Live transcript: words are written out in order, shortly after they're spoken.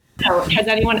note, has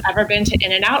anyone ever been to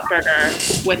In-N-Out Burger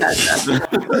with Ezra?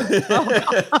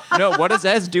 No, what does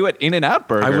Ez do at In-N-Out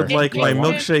Burger? I would like my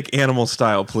milkshake animal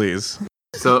style, please.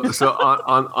 So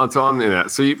on the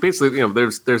internet. So you basically,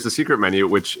 there's a secret menu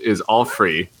which is all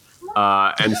free,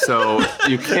 and so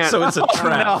you can't. So it's a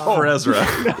trap for Ezra.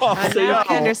 I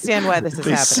understand why this is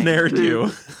They happening. snared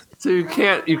you. So you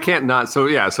can't not. So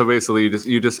yeah. So basically,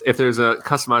 you just if there's a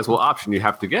customizable option, you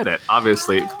have to get it,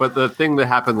 obviously. But the thing that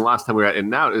happened the last time we were at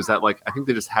In-N-Out is that I think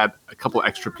they just had a couple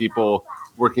extra people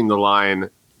working the line,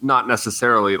 not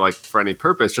necessarily for any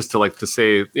purpose, just to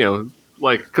say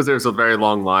because there's a very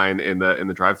long line in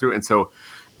the drive-through, and so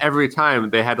every time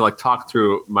they had to talk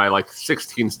through my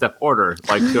 16-step order.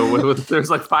 There's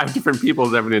 5 different people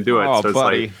having to do it. Oh, so it's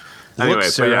buddy. Anyway, Look,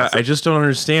 Sarah, I just don't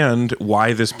understand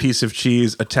why this piece of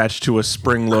cheese attached to a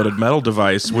spring-loaded metal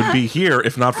device would be here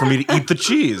if not for me to eat the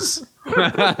cheese.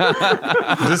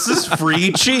 This is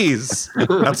free cheese.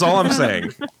 That's all I'm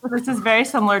saying. This is very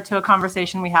similar to a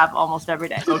conversation we have almost every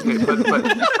day. Okay,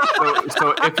 but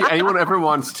so if anyone ever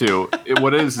wants to,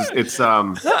 it's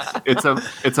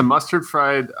a mustard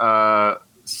fried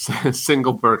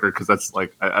single burger, because that's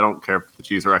I don't care if the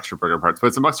cheese or extra burger parts, but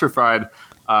it's a mustard fried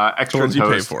extra toast. You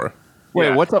pay for. Wait,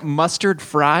 Yeah. what's up? Mustard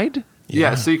fried?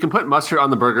 Yeah, so you can put mustard on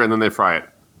the burger and then they fry it,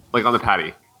 on the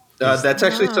patty. That's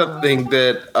actually something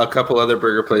that a couple other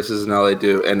burger places in LA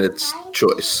do, and it's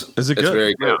choice. Is it It's good?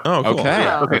 very good. Oh, cool.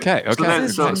 Okay.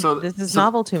 This is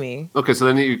novel to me. Okay, so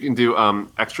then you can do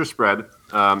extra spread,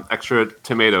 extra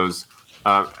tomatoes,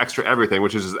 extra everything,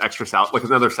 which is just extra salad,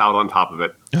 another salad on top of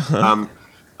it.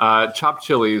 Chopped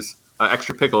chilies,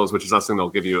 extra pickles, which is not something they'll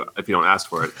give you if you don't ask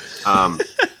for it.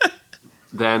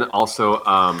 Then also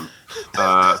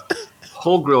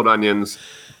whole grilled onions,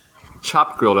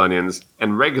 chopped grilled onions,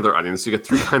 and regular onions. So you get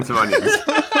 3 kinds of onions.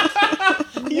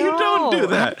 You don't do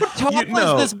that. What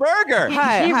was this burger?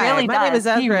 Hi, He really my name is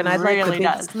does. Ezra, He and I'd like the really big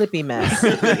does. slippy mess,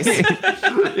 please.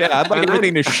 Yeah, I'd like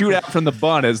everything to shoot out from the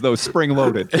bun as though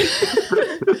spring-loaded.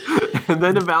 And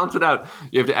then to balance it out,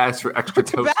 you have to ask for extra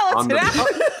toast on the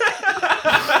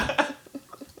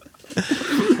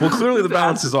Well, clearly the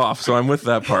balance is off, so I'm with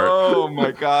that part. Oh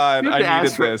my God, I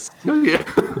needed this.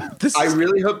 I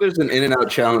really hope there's an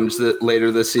In-N-Out challenge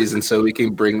later this season so we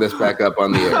can bring this back up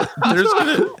on the air.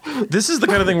 This is the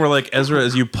kind of thing where, Ezra,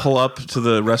 as you pull up to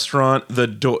the restaurant,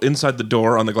 inside the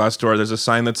door on the glass door, there's a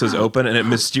sign that says open, and it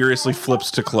mysteriously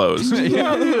flips to close.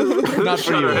 Not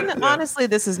for you. And honestly,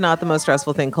 this is not the most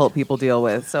stressful thing cult people deal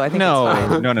with, so I think it's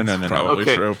fine. No. Probably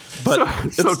Okay. true. But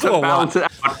it's So still to a balance lot.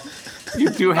 it out, you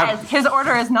do have His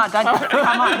order is not done yet.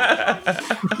 Come on.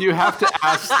 you have to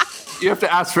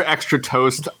ask for extra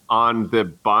toast on the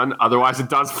bun, otherwise it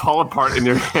does fall apart in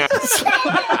your hands.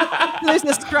 There's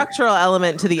a structural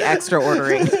element to the extra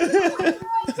ordering.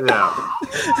 Yeah.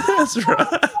 That's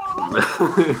right.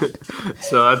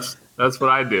 So that's what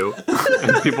I do,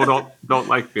 and people don't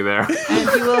like me there. And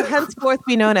you will henceforth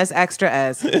be known as Extra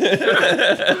Ez.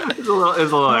 It's a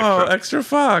little Oh, extra. extra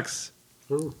fox.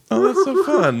 Oh, that's so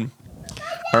fun.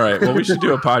 All right, well, we should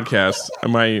do a podcast.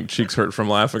 My cheeks hurt from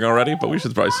laughing already, but we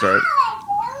should probably start.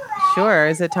 Sure.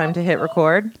 Is it time to hit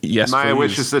record? Yes, My please.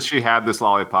 wish is that she had this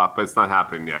lollipop, but it's not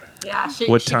happening yet. Yeah.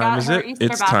 What time is it?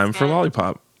 It's time for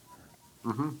lollipop.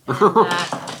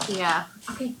 Yeah.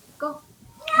 Okay, go.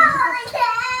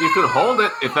 You could hold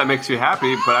it if that makes you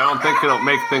happy, but I don't think it'll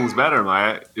make things better,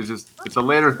 Maya. It's a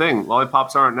later thing.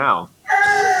 Lollipops aren't now.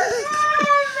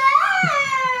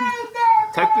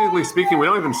 Technically speaking, we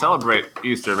don't even celebrate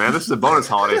Easter, man. This is a bonus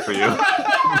holiday for you.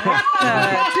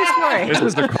 True story. This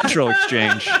is the cultural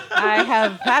exchange. I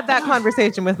have had that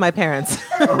conversation with my parents.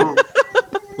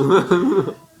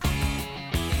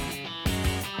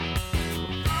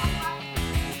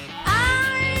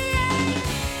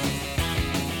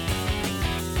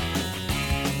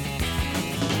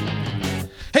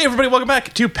 Hey, everybody, welcome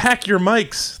back to Pack Your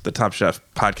Mics, the Top Chef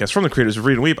podcast from the creators of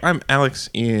Read and Weep. I'm Alex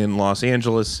in Los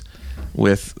Angeles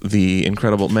with the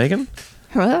incredible Megan.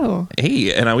 Hello.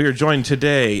 Hey, and we are joined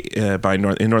today in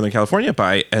Northern California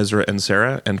by Ezra and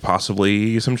Sarah and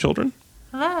possibly some children.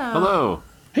 Hello.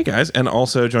 Hey, guys. And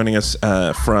also joining us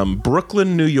from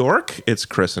Brooklyn, New York, it's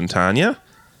Chris and Tanya.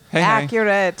 Hey.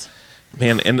 Accurate.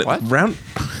 Man, and What?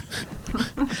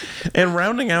 And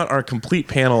rounding out our complete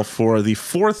panel for the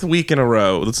 4th week in a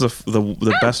row, this is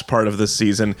the best part of this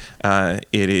season.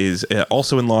 It is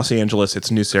also in Los Angeles. It's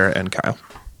new Sarah and Kyle.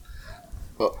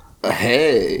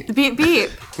 Hey. Beep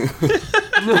beep.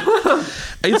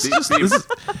 It's just this is,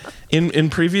 in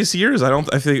previous years, I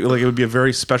think like it would be a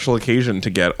very special occasion to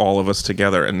get all of us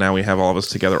together, and now we have all of us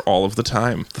together all of the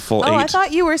time, the full 8. Oh, I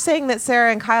thought you were saying that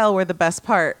Sarah and Kyle were the best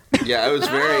part. Yeah, I was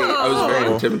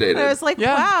very intimidated. I was like,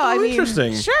 Yeah. wow. I mean,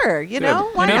 interesting. sure. You know,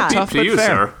 why not? tough To but you, fair.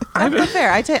 sir. Tough but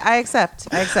fair. I accept.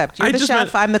 You're I the just chef.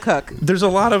 meant- I'm the cook. There's a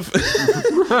lot of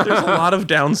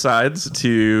downsides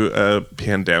to a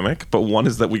pandemic, but one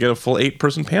is that we get a full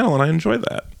 8-person panel, and I enjoy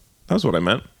that. That was what I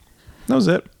meant. That was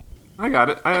it. I got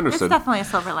it. I It's understood. definitely a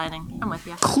silver lining. I'm with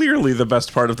you. Clearly, the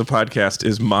best part of the podcast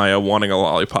is Maya wanting a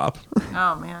lollipop.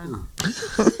 Oh man.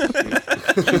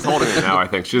 She's holding it now, I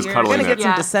think. She's You're cuddling gonna get it.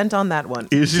 some Yeah. dissent on that one.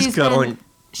 She's cuddling.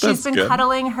 She's That's been good.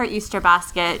 cuddling her Easter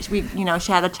basket. She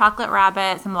had a chocolate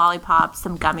rabbit, some lollipops,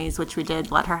 some gummies, which we did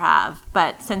let her have.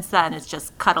 But since then, it's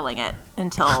just cuddling it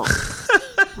until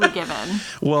we give in.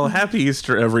 Well, happy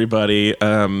Easter, everybody.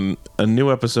 A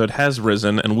new episode has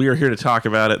risen, and we are here to talk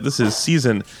about it. This is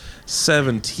season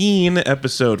 17,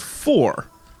 episode 4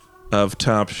 of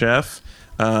Top Chef.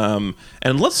 And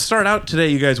let's start out today,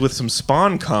 you guys, with some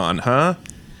SpawnCon, huh?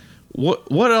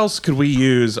 What else could we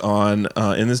use on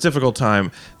in this difficult time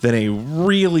than a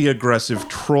really aggressive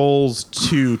Trolls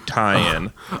 2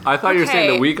 tie-in? I thought you were saying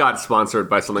Okay. that we got sponsored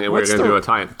by something and we were What's going to the- do a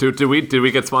tie-in. Did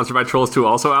we get sponsored by Trolls 2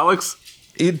 also, Alex?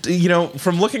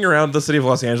 From looking around the city of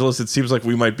Los Angeles, it seems like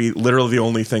we might be literally the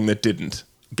only thing that didn't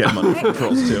get money from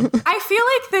Trolls 2. I feel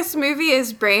like this movie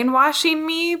is brainwashing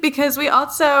me because we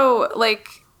also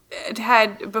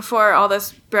had before all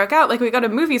this broke out, we go to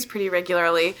movies pretty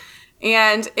regularly.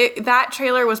 And that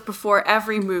trailer was before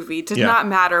every movie. Did not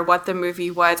matter what the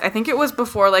movie was. I think it was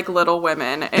before Little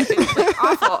Women. It's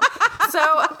awful.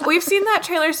 So we've seen that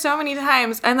trailer so many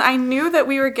times, and I knew that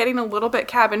we were getting a little bit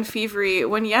cabin fevery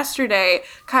when yesterday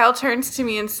Kyle turns to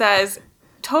me and says,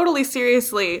 totally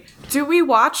seriously, do we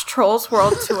watch Trolls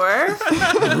World Tour?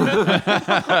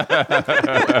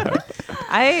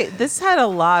 This had a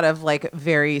lot of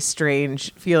very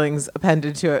strange feelings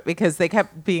appended to it because they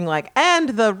kept being and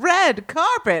the red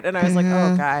carpet, and I was like,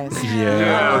 oh guys,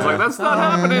 Yeah, I was like, that's not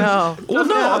happening. no. Well,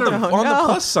 no, on the no.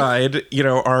 plus side,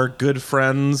 our good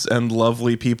friends and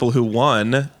lovely people who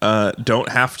won don't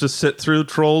have to sit through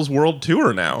Trolls World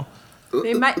Tour now.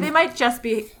 They might just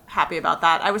be happy about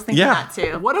that. I was thinking that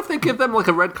too. What if they give them a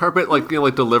red carpet,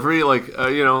 delivery, like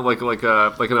in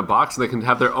a box, and they can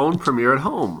have their own premiere at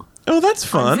home? Oh, that's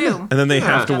fun. Zoom. And then they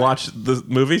have to watch the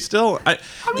movie still.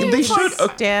 They should.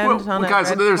 Stand on a guys,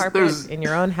 red there's- carpet in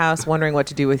your own house, wondering what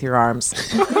to do with your arms.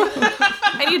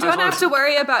 And you don't have to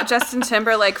worry about Justin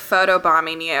Timberlake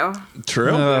photobombing you.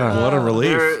 True. What a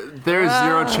relief. There's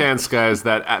zero chance, guys,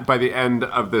 that by the end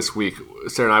of this week,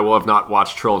 Sarah and I will have not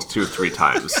watched Trolls 2 3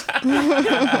 times.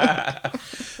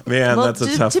 Man, that's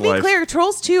a tough to be life. clear,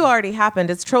 Trolls 2 already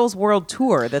happened. It's Trolls World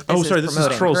Tour that this This is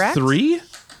promoting, Trolls correct? 3?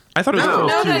 I thought it was No.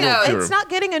 Trolls No, 2 no, no. World Tour. It's not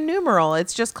getting a numeral.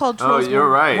 It's just called Oh, Trolls you're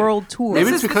right. World Tour. Maybe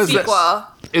This it's is the because sequel.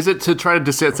 is it to try to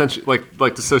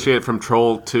dissociate it from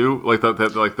Troll 2, Oh,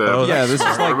 Yeah, this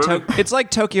is movie? it's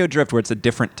like Tokyo Drift, where it's a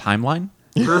different timeline.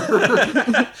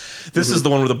 This is the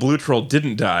one where the blue troll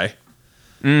didn't die.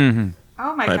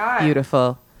 Oh my God.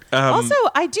 Beautiful. Also,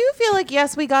 I do feel like,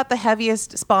 yes, we got the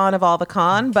heaviest spawn of all the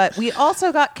con, but we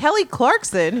also got Kelly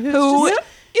Clarkson, Who who's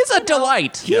is a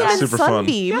delight. Yeah, human super fun.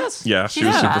 sunbeam. Yeah, she She's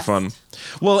was the super best. fun.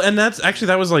 Well, and that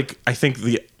was I think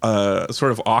the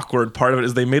sort of awkward part of it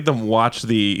is they made them watch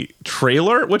the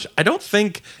trailer, which I don't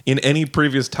think in any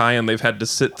previous tie-in they've had to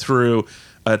sit through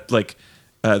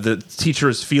the teacher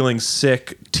is feeling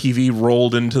sick, TV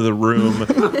rolled into the room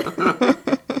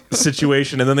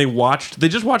situation, and then they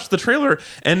just watched the trailer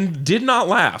and did not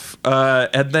laugh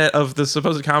at that of the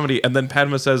supposed comedy, and then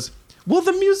Padma says, well,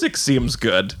 the music seems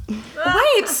good.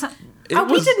 Wait.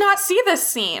 We did not see this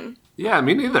scene. Yeah,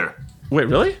 me neither. Wait,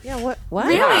 really? Yeah, what?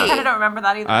 Really? I kind of don't remember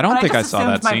that either. I don't but think I I just saw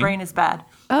assumed that my scene. brain is bad.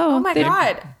 Oh my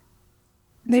God.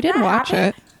 They did watch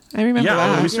it. I remember Yeah,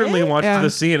 that. we certainly watched Yeah. the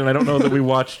scene, and I don't know that we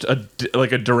watched a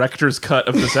director's cut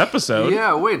of this episode.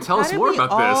 Yeah, wait, tell How us did more we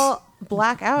about all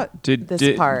black out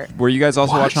this part? Were you guys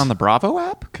also watching on the Bravo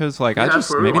app? Because that's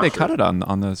where we maybe they watched cut it. it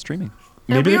on the streaming.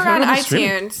 Maybe we they were on found it on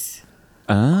streaming. iTunes.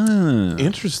 Ah.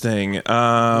 Interesting.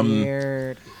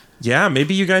 Weird. Yeah,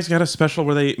 maybe you guys got a special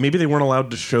where maybe they weren't allowed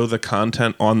to show the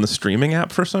content on the streaming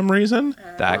app for some reason.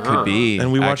 That could be.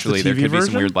 And we watched the Actually, there TV could be some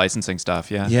version? weird licensing stuff.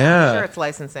 Yeah. Yeah. Sure, it's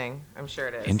licensing. I'm sure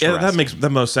it is. Yeah, Interesting. that makes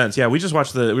the most sense. Yeah, we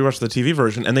watched the TV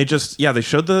version, and they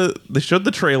showed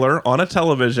the trailer on a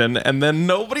television, and then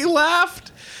nobody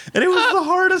laughed, and it was the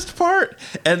hardest part.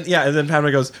 And then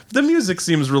Padma goes, "The music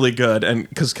seems really good," and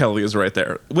because Kelly is right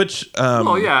there, which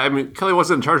Oh yeah, I mean Kelly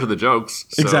wasn't in charge of the jokes.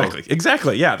 So.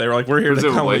 exactly. Yeah, they were like, "We're here to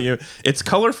tell Presumably. you it's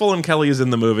colorful," and Kelly is in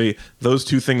the movie. Those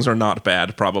two things are not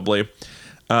bad, probably.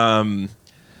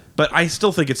 But I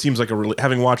still think it seems like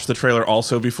having watched the trailer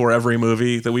also before every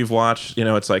movie that we've watched,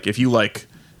 it's like if you like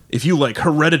if you like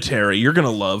Hereditary, you're gonna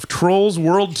love Trolls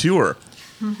World Tour.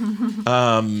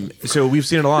 So we've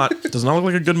seen it a lot. It does not look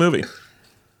like a good movie.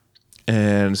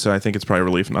 And so I think it's probably a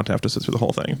relief not to have to sit through the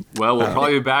whole thing. Well, we'll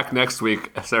probably be back next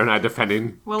week, Sarah and I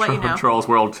defending We'll let you know. Trolls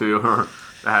World 2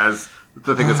 as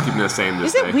the thing that's keeping us sane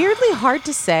this Is day. it weirdly hard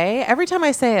to say? Every time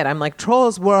I say it, I'm like,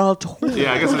 Trolls World Tour.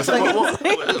 Yeah, I guess it's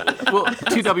well,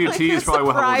 TWT is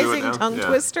probably how we'll do it now. Surprising tongue Yeah.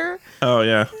 twister. Oh,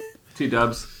 yeah.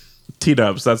 T-dubs.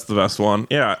 T-dubs, that's the best one.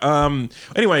 Yeah.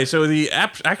 Anyway, so the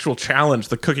actual challenge,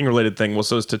 the cooking-related thing, was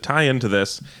to tie into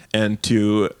this and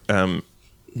to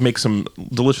make some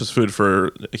delicious food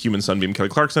for human sunbeam Kelly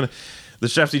Clarkson. The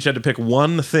chefs each had to pick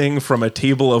one thing from a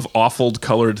table of offled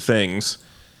colored things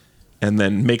and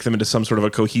then make them into some sort of a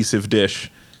cohesive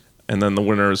dish. And then the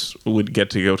winners would get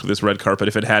to go to this red carpet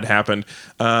if it had happened.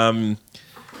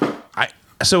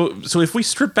 So if we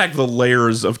strip back the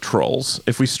layers of Trolls,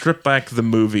 if we strip back the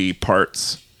movie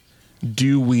parts,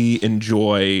 do we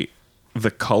enjoy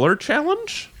the color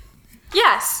challenge?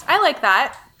 Yes, I like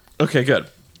that. Okay, good.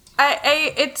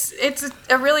 It's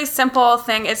a really simple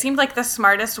thing. It seemed like the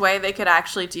smartest way they could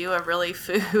actually do a really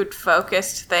food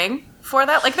focused thing for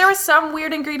that. Like there was some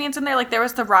weird ingredients in there. Like there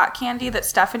was the rock candy that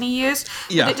Stephanie used.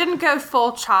 Yeah. But it didn't go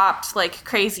full chopped like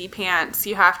crazy pants.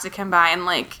 You have to combine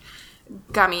like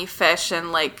gummy fish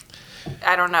and like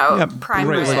I don't know prime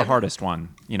Blueberry was rib. the hardest one,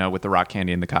 with the rock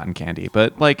candy and the cotton candy.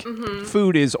 But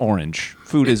food is orange.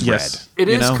 Food is Yes. red.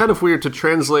 It is kind of weird to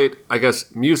translate, I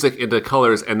guess, music into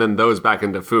colors and then those back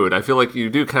into food. I feel like you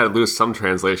do kind of lose some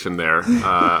translation there.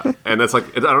 And that's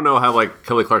like, I don't know how like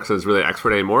Kelly Clarkson is really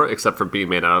expert anymore, except for being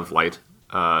made out of light.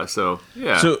 So,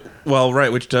 yeah. So, well,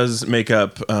 right, which does make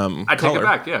up I take it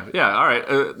back, yeah. All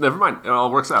right, never mind. It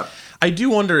all works out. I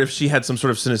do wonder if she had some sort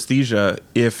of synesthesia,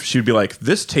 if she'd be like,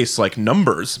 this tastes like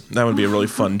numbers. That would be a really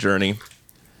fun journey.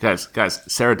 Guys,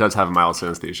 Sarah does have a mild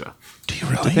synesthesia. Do you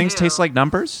really? Do things taste like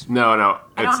numbers? No.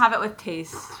 I don't have it with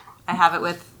taste. I have it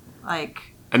with like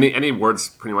Any words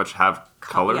pretty much have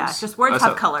colors. yeah, just words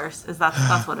have colors.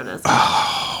 That's what it is.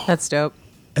 That's dope.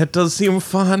 It does seem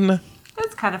fun.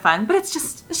 It's kind of fun, but it's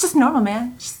just normal,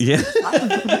 man. Yeah.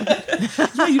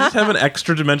 Yeah, you just have an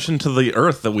extra dimension to the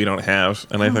earth that we don't have,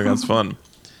 and I think that's fun.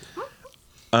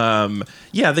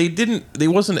 Yeah, it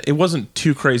wasn't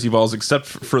too crazy balls except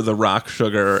for the rock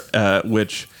sugar,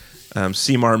 which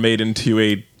Seymour made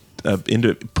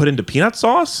put into peanut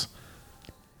sauce.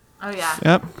 Oh yeah.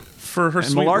 Yep. For her And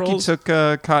sweet Malarkey rolls. took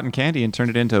cotton candy and turned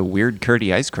it into weird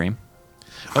curdy ice cream.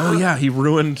 Oh yeah, he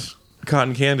ruined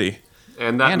cotton candy.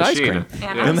 And that And ice machine. cream.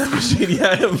 And that machine,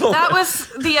 yeah. That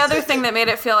was the other thing that made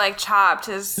it feel like Chopped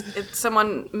is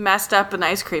someone messed up an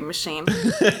ice cream machine.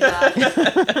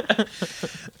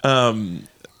 Are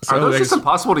those just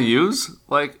impossible to use?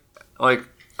 Like I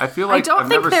feel like I don't I've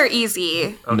think never they're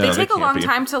easy. No, they they take a can't long be.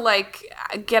 time to like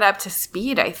get up to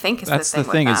speed. I think is That's the the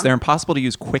thing. thing, with is them. they're impossible to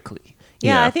use quickly.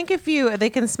 Yeah, Yeah. I think they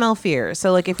can smell fear.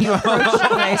 So like if you approach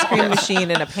an ice cream machine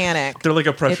in a panic, They're like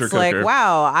a pressure it's cooker. like,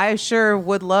 wow, I sure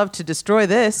would love to destroy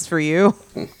this for you.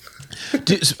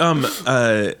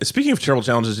 Speaking of terrible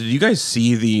challenges, did you guys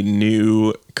see the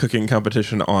new cooking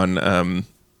competition on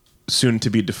soon to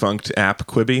be defunct app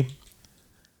Quibi?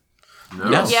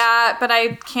 No. Yeah, but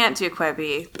I can't do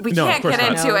Quibi. We No, of can't course get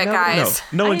not. into it, No, guys.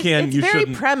 No one can. Its You very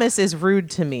shouldn't. premise is rude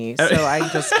to me, so I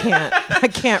just can't. I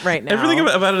can't right now. Everything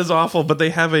about it is awful, but they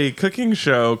have a cooking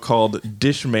show called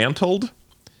Dishmantled.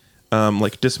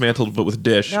 Like dismantled, but with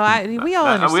dish. No, we all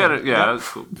understand. We had it, yeah. That's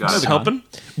cool. Got Just it. helping.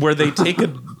 Where they take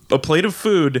a plate of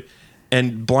food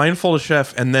and blindfold a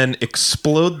chef and then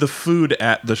explode the food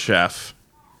at the chef.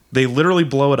 They literally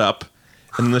blow it up,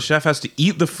 and then the chef has to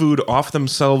eat the food off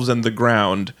themselves and the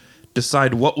ground,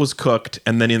 decide what was cooked,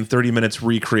 and then in 30 minutes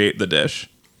recreate the dish.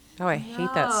 Oh, I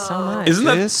hate that so much. Isn't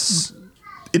that This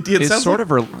it is sounds sort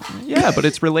like, of yeah, but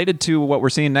it's related to what we're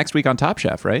seeing next week on Top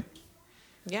Chef, right?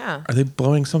 Yeah. Are they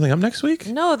blowing something up next week?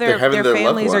 No, They're having their their loved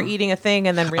families are one. eating a thing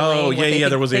and then relaying Oh what yeah, they yeah. think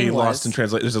There was the a thing lost in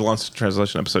translation. There's a lost in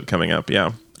translation episode coming up.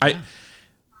 Yeah,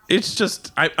 It's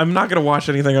just I'm not gonna watch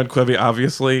anything on Quibi,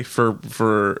 obviously for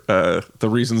the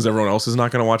reasons everyone else is not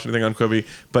gonna watch anything on Quibi.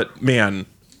 But man,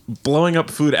 blowing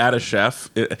up food at a chef,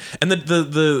 and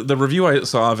the review I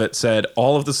saw of it said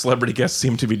all of the celebrity guests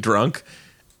seem to be drunk,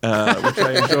 which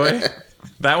I enjoy.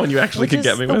 That one you actually Which could is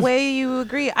get me the with. way you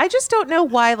agree. I just don't know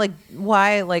why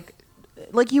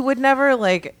you would never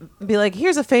be like,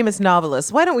 here's a famous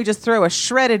novelist. Why don't we just throw a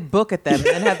shredded book at them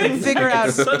and have them figure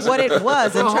out what it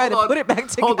was and try to Hold on. put it back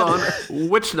together? Hold on.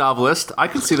 Which novelist? I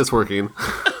can see this working.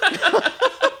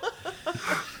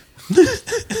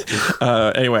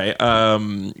 Anyway,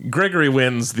 Gregory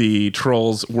wins the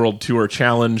Trolls World Tour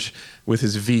Challenge with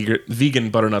his vegan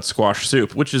butternut squash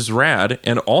soup, which is rad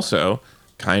and also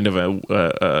kind of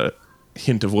a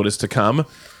hint of what is to come.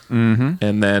 Mm-hmm.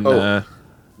 And then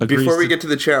before we get to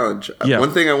the challenge,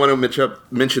 one thing I want to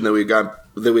mention that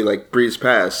we breezed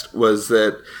past was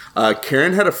that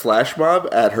Karen had a flash mob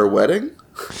at her wedding.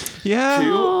 Yeah.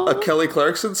 To a Kelly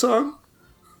Clarkson song.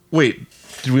 Wait,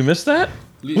 did we miss that?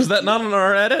 Was that not on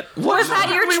our edit? Was that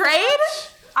your trade?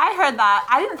 I heard that.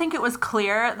 I didn't think it was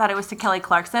clear that it was to Kelly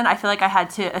Clarkson. I feel like I had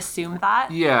to assume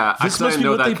that. Yeah. This must be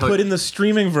what they put in the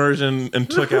streaming version and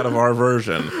took out of our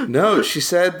version. No, she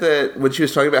said that when she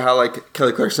was talking about how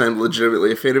Kelly Clarkson, I'm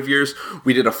legitimately a fan of yours,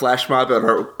 we did a flash mob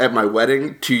at my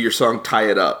wedding to your song "Tie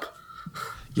It Up."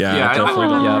 Yeah, I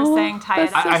definitely. remember saying "Tie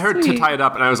It Up." I heard "To Tie It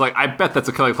Up" and I was like, I bet that's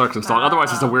a Kelly Clarkson song.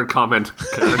 Otherwise, it's a weird comment.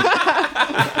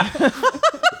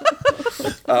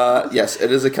 Yes,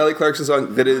 it is a Kelly Clarkson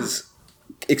song that is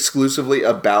exclusively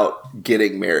about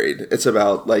getting married. It's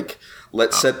about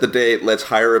let's set the date, let's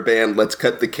hire a band, let's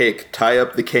cut the cake, tie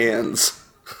up the cans.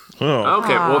 Oh.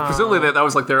 Okay, well, presumably that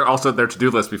was their to-do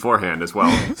list beforehand as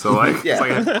well. So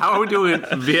it's how are we doing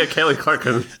via Kelly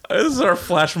Clarkson? This is our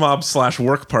flash mob /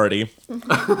 work party.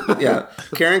 Yeah,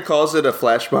 Karen calls it a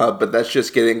flash mob, but that's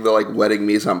just getting the wedding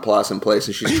mise en place in place,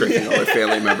 and she's tricking all her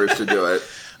family members to do it.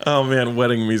 Oh man,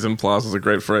 wedding mise en place is a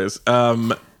great phrase.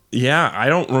 Yeah, I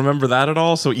don't remember that at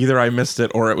all, so either I missed it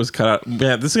or it was cut out.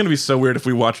 Man, this is going to be so weird if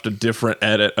we watched a different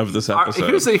edit of this episode.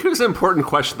 Here's an important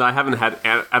question that I haven't had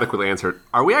adequately answered.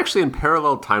 Are we actually in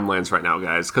parallel timelines right now,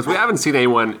 guys? Because we haven't seen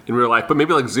anyone in real life, but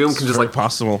maybe Zoom can just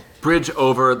possible bridge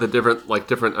over the different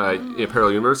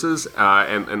parallel universes,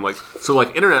 and so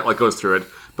internet goes through it,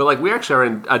 but we actually are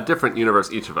in a different universe,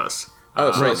 each of us.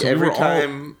 So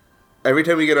every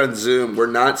time we get on Zoom, we're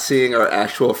not seeing our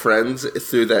actual friends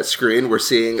through that screen. We're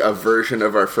seeing a version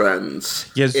of our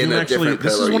friends. Yeah, Zoom actually,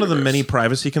 this is one of the many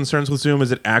privacy concerns with Zoom,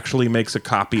 is it actually makes a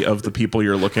copy of the people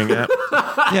you're looking at.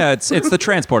 Yeah, it's the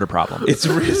transporter problem. It's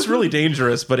really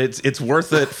dangerous, but it's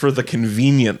worth it for the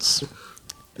convenience.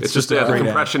 It's just the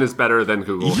compression is better than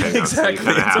Google Hangouts. Exactly.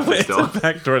 So it's a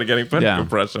backdoor to getting better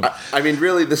compression. I mean,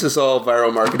 really, this is all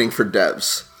viral marketing for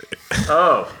devs.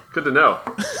 Oh, good to know.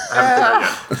 I haven't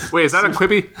seen that yet. Wait, is that a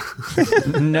Quibi?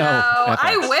 No.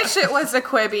 I wish it was a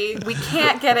Quibi. We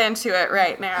can't get into it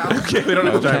right now. Okay, we don't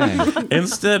have time.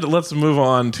 Instead, let's move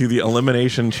on to the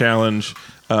elimination challenge,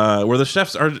 where the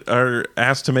chefs are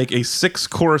asked to make a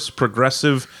 6-course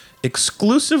progressive,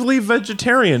 exclusively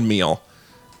vegetarian meal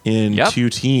in 2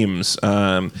 teams,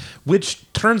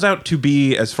 which turns out to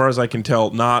be, as far as I can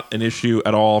tell, not an issue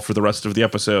at all for the rest of the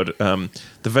episode. The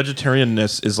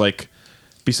vegetarianness is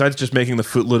besides just making the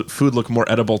food look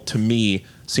more edible, to me,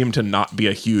 seemed to not be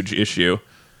a huge issue.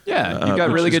 Yeah, you've got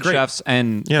really good chefs,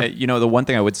 and the one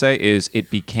thing I would say is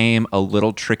it became a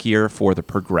little trickier for the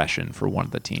progression for one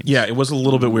of the teams. Yeah, it was a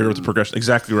little bit weird with the progression.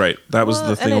 Exactly right. That was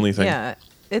the only thing. Yeah.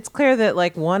 It's clear that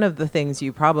one of the things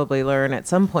you probably learn at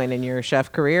some point in your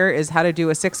chef career is how to do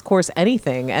a 6-course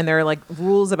anything. And there are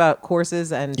rules about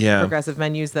courses and progressive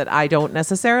menus that I don't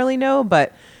necessarily know,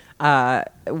 but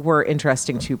were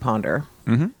interesting to ponder.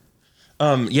 Mm-hmm.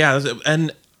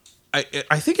 And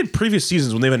I think in previous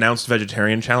seasons when they've announced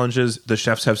vegetarian challenges, the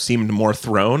chefs have seemed more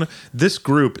thrown. This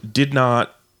group did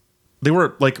not. They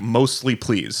were mostly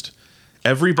pleased.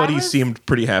 Everybody seemed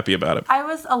pretty happy about it. I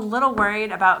was a little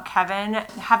worried about Kevin,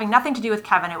 having nothing to do with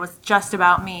Kevin. It was just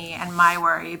about me and my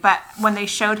worry. But when they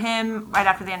showed him right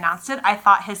after they announced it, I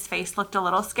thought his face looked a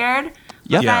little scared.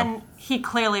 But then he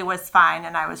clearly was fine,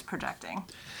 and I was projecting.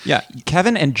 Yeah,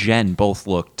 Kevin and Jen both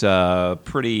looked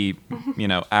pretty,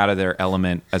 out of their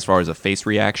element as far as a face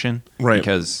reaction. Right.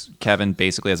 Because Kevin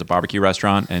basically has a barbecue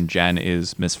restaurant, and Jen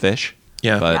is Miss Fish.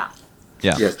 Yeah. But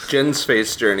yeah. Yes, Jen's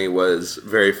face journey was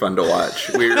very fun to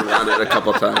watch. We rewound it a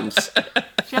couple times.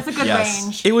 She has a good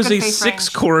range. It was a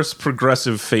 6-course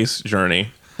progressive face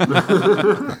journey.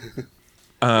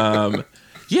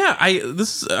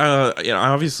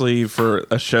 Obviously for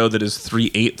a show that is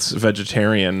 3/8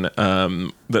 vegetarian,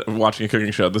 watching a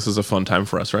cooking show, this is a fun time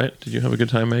for us, right? Did you have a good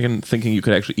time, Megan, thinking you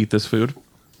could actually eat this food?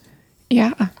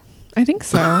 Yeah, I think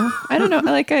so. I don't know.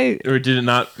 Or did it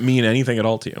not mean anything at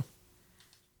all to you?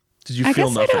 Did you feel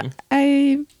nothing?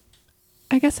 I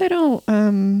guess I don't.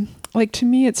 To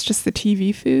me, it's just the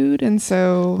TV food, and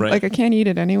so I can't eat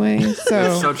it anyway.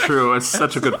 So it's so true. It's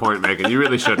such a good point, Megan. You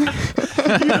really should. You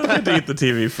don't get to eat the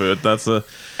TV food. That's wow.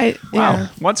 Yeah.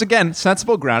 Once again,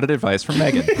 sensible, grounded advice from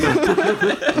Megan.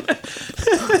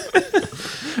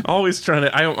 Always trying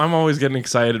to. I'm always getting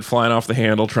excited, flying off the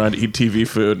handle, trying to eat TV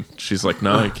food. She's like,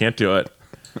 "No, you can't do it."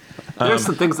 There's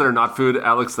some things that are not food,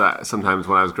 Alex, that sometimes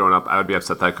when I was growing up, I would be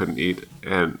upset that I couldn't eat,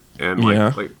 and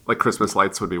like Christmas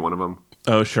lights would be one of them.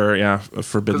 Oh, sure, yeah,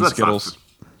 forbidden Skittles.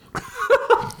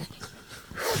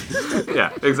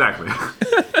 Yeah, exactly.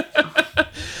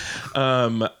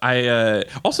 I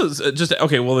also just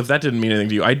okay. Well, if that didn't mean anything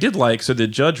to you, I did like. So the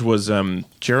judge was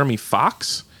Jeremy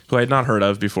Fox, who I had not heard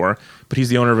of before, but he's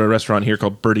the owner of a restaurant here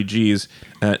called Birdie G's,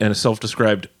 and a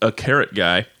self-described a carrot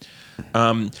guy.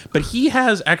 But he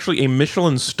has actually a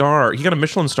Michelin star. He got a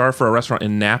Michelin star for a restaurant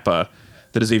in Napa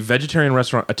that is a vegetarian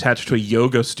restaurant attached to a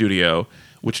yoga studio,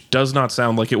 which does not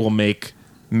sound like it will make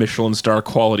Michelin star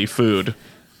quality food.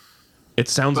 It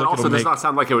sounds but like also does not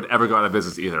sound like it would ever go out of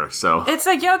business either. So it's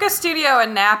a yoga studio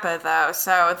in Napa, though,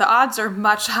 so the odds are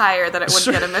much higher that it would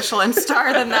get a Michelin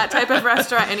star than that type of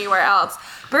restaurant anywhere else.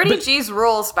 Birdie G's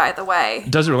rules, by the way.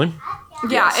 Does it really?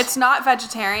 Yeah, Yes. it's not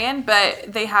vegetarian,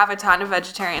 but they have a ton of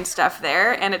vegetarian stuff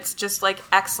there, and it's just like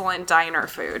excellent diner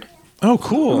food. Oh,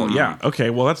 cool. Yeah. Okay.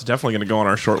 Well, that's definitely going to go on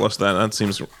our short list then. That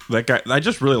seems that guy. I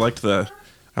just really liked the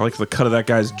cut of that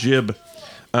guy's jib.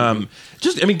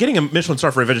 Getting a Michelin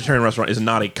star for a vegetarian restaurant is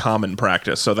not a common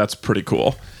practice, so that's pretty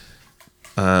cool.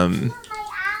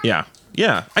 Yeah.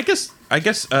 I guess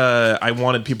I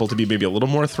wanted people to be maybe a little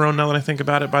more thrown now that I think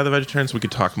about it by the vegetarians. We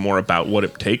could talk more about what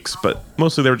it takes, but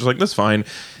mostly they were just like, "That's fine,"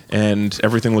 and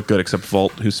everything looked good except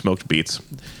Volt, who smoked beets.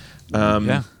 Because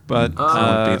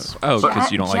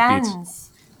you don't like beets.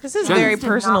 This is very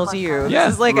personal to you. Yeah,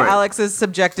 this is like right. Alex's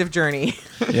subjective journey.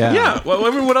 Yeah. Yeah. Well, I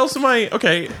mean, what else am I?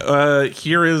 Okay.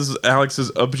 Here is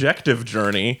Alex's objective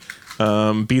journey.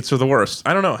 Beets are the worst.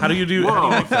 I don't know. How do you do? How do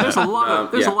you make that? There's a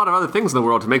lot of other things in the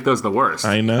world to make those the worst.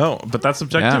 I know, but that's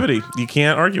subjectivity. Yeah. You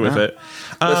can't argue with it.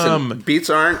 Listen, beets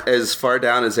aren't as far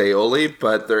down as aioli,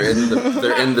 but they're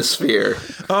in the sphere.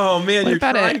 Oh man, What you're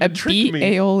about trying a to trick beet me.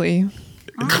 aioli?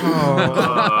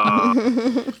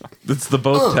 It's the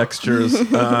both textures.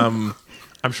 I'm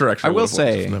sure. Actually, I will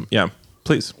say, yeah.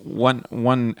 Please.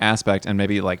 One aspect, and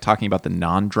maybe like talking about the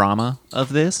non-drama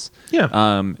of this,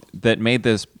 that made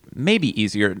this maybe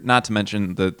easier. Not to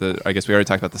mention the I guess we already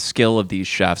talked about the skill of these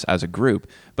chefs as a group,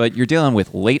 but you're dealing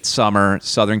with late summer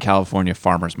Southern California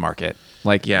farmers market.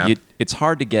 Like, it's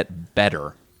hard to get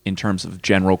better in terms of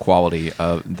general quality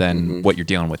than what you're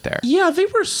dealing with there. Yeah, they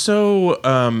were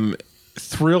so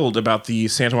thrilled about the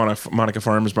Santa Monica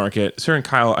Farmers Market. Sarah and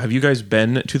Kyle, have you guys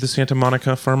been to the Santa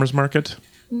Monica Farmers Market?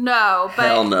 No, but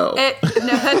Hell no.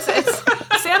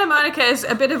 It's Santa Monica is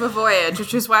a bit of a voyage,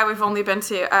 which is why we've only been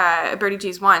to Birdie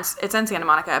G's once. It's in Santa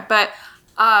Monica, but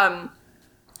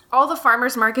all the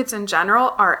farmers markets in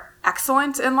general are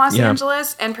excellent in Los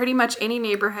Angeles, and pretty much any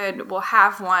neighborhood will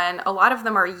have one. A lot of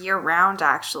them are year-round,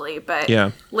 actually, but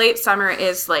late summer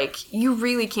is like, you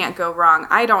really can't go wrong.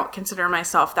 I don't consider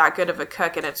myself that good of a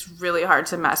cook, and it's really hard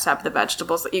to mess up the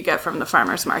vegetables that you get from the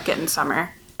farmer's market in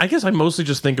summer. I guess I mostly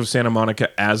just think of Santa Monica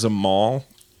as a mall,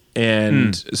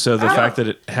 and so the fact that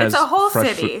it has it's a whole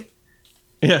fresh city. food,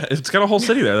 it's got a whole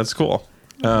city there. That's cool.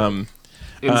 Inside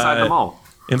the mall.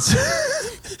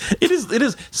 It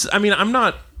is. I mean, I'm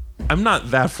not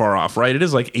that far off, right? It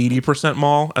is like 80%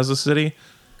 mall as a city.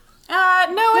 No,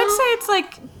 I'd say it's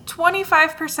like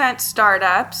 25%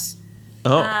 startups,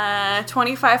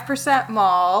 25%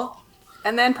 mall,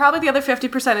 and then probably the other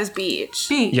 50% is beach.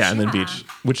 Yeah, and then beach,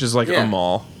 which is like a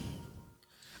mall.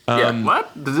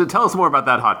 What? Does it tell us more about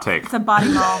that hot take? It's a body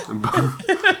mall.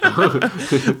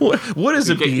 What is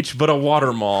a beach but a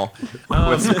water mall?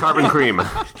 With some carbon cream.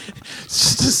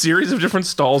 It's just a series of different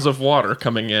stalls of water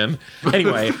coming in.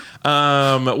 Anyway,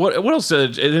 what else?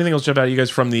 Anything else jump out at you guys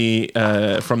from the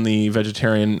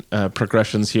vegetarian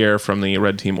progressions here from the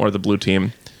red team or the blue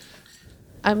team?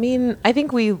 I mean, I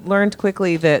think we learned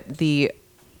quickly that the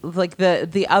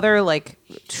other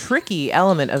tricky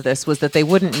element of this was that they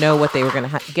wouldn't know what they were going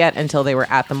to get until they were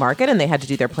at the market, and they had to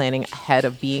do their planning ahead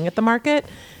of being at the market.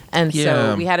 And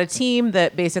so we had a team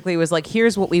that basically was like,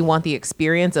 here's what we want the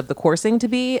experience of the coursing to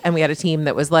be. And we had a team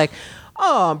that was like,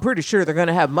 oh, I'm pretty sure they're going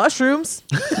to have mushrooms.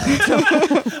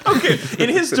 Okay, in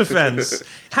his defense,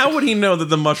 how would he know that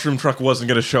the mushroom truck wasn't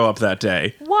going to show up that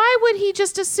day? Why would he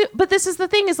just assume? But this is the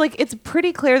thing, is like, it's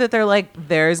pretty clear that they're like,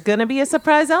 there's going to be a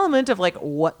surprise element of like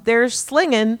what they're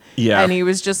slinging. Yeah. And he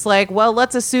was just like, well,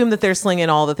 let's assume that they're slinging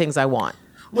all the things I want.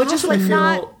 Which is like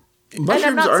not...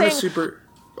 Mushrooms not aren't a saying- super...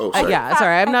 Oh,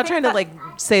 sorry. I'm not trying to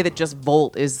say that just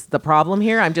Volt is the problem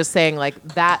here. I'm just saying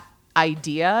that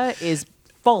idea is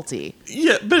faulty.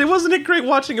 Yeah, but wasn't it great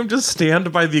watching him just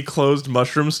stand by the closed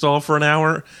mushroom stall for an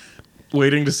hour,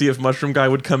 waiting to see if Mushroom Guy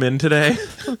would come in today?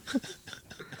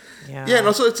 Yeah, and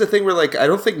also it's a thing where like I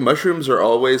don't think mushrooms are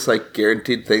always like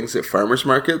guaranteed things at farmers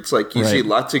markets. Like you see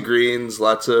lots of greens,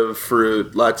 lots of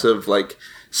fruit, lots of like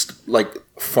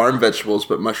farm vegetables,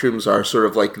 but mushrooms are sort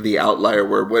of like the outlier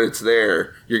where when it's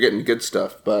there, you're getting good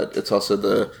stuff, but it's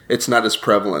also it's not as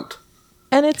prevalent.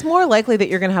 And it's more likely that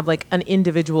you're going to have like an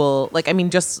individual, like, I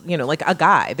mean, just, like a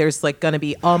guy, there's like going to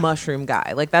be a mushroom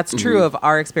guy. Like that's true of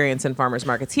our experience in farmers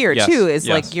markets here too, is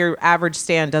like your average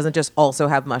stand doesn't just also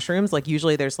have mushrooms. Like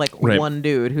usually there's like one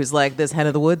dude who's like, this hen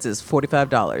of the woods is $45.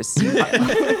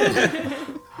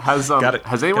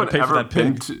 Has anyone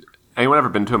ever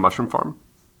been to a mushroom farm?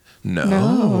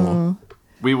 No.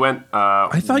 We went.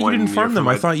 I thought you didn't farm them.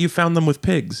 I thought you found them with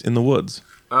pigs in the woods.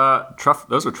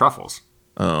 Those are truffles.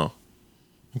 Oh.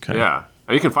 Okay. Yeah.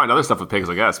 You can find other stuff with pigs,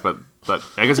 I guess, but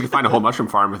I guess you can find a whole mushroom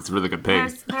farm with really good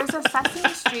pigs. There's a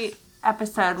Sesame Street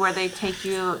episode where they take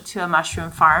you to a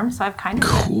mushroom farm, so I've kind of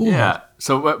cool. Yeah.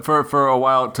 So for a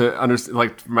while to understand,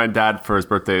 like my dad for his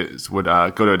birthdays would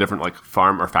go to a different like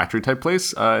farm or factory type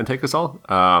place and take us all.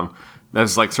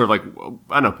 That's like sort of like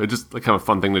I don't know, it's just like kind of a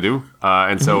fun thing to do.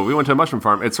 And so we went to a mushroom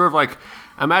farm. It's sort of like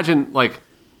imagine like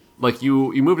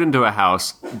you moved into a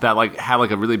house that like had like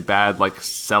a really bad like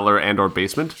cellar and or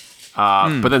basement,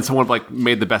 but then someone like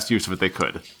made the best use of it they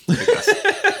could. I guess.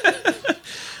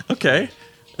 Okay.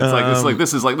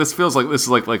 This is like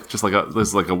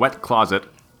a wet closet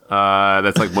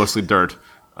that's like mostly dirt,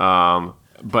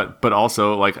 but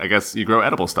also like I guess you grow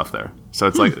edible stuff there. So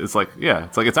it's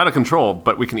it's out of control,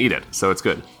 but we can eat it, so it's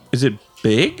good. Is it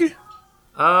big?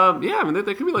 I mean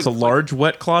they could be like it's a large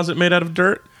wet closet made out of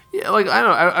dirt. Yeah, like I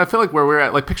don't know. I feel like where we're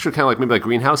at, like picture kind of like maybe like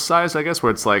greenhouse size, I guess,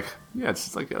 where it's like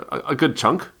it's like a good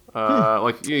chunk.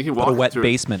 Like you walk a wet through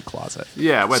basement closet.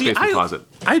 Yeah, basement closet.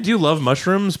 I do love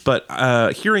mushrooms,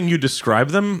 but hearing you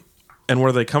describe them and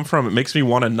where they come from, it makes me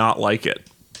want to not like it.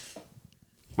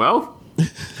 Well,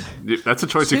 that's a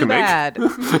choice you can make.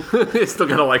 You still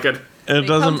gotta like it. They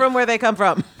come from where they come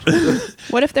from.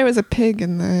 What if there was a pig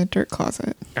in the dirt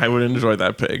closet? I would enjoy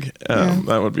that pig.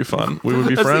 That would be fun. We would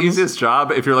be That's friends. the easiest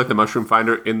job if you're like the mushroom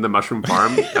finder in the mushroom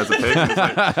farm as a pig. It's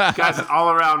like, guys,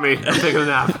 all around me. I'm taking a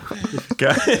nap.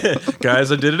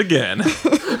 Guys, I did it again.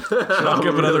 Chalk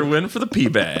up another win for the pea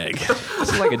bag.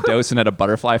 It's like a docent at a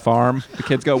butterfly farm. The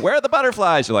kids go, "Where are the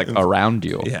butterflies?" You're like, "Around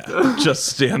you." Yeah, just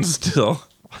stand still.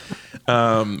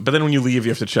 But then when you leave,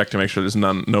 you have to check to make sure there's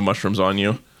no mushrooms on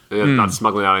you. Yeah, not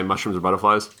smuggling out any mushrooms or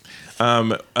butterflies.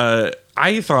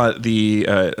 I thought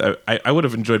I would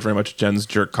have enjoyed very much Jen's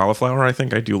jerk cauliflower. I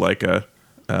think I do like a.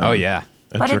 Oh yeah.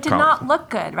 But it did not look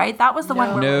good, right? That was the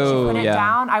one where when she put it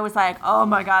down, I was like, "Oh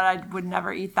my god, I would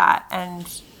never eat that," and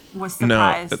was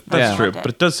surprised. No, that's true. But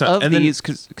it does sound. And these,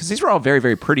 because these were all very,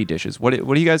 very pretty dishes. What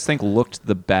do you guys think looked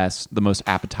the best, the most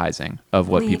appetizing of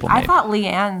what people made? I thought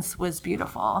Leanne's was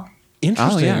beautiful.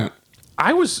 Interesting. Oh,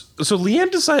 yeah.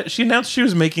 Leanne she announced she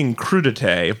was making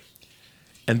crudité,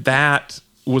 and that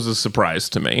was a surprise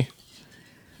to me.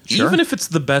 Sure. Even if it's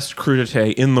the best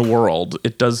crudité in the world,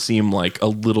 it does seem like a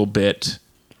little bit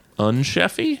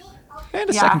unchefy. And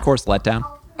a second course letdown.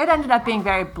 It ended up being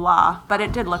very blah, but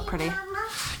it did look pretty.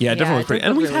 Yeah, it definitely looked pretty.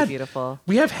 And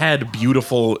we have had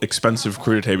beautiful, expensive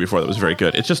crudité before that was very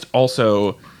good. It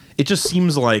just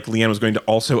seems like Leanne was going to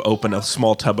also open a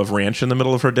small tub of ranch in the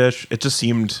middle of her dish. It just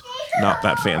seemed not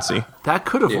that fancy. That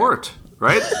could have worked,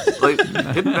 right? Like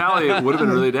Hidden Valley would have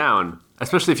been really down,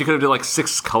 especially if you could have did like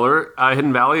 6-color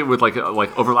Hidden Valley with like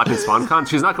overlapping spawn con.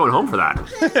 She's not going home for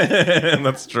that.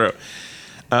 That's true.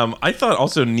 I thought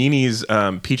also Nini's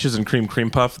peaches and cream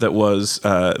puff that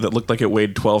looked like it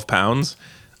weighed 12 pounds.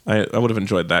 I would have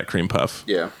enjoyed that cream puff.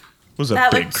 Yeah. It was a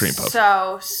big cream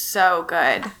puff. So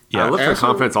good. Yeah. I loved her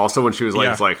confidence also when she was like,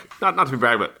 it's like not to be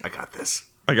brag, but I got this.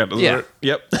 I got this. Yeah.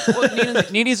 Yep.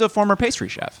 Well, Nini's a former pastry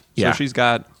chef, so yeah. she's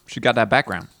got that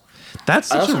background. That's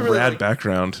such a rad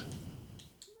background.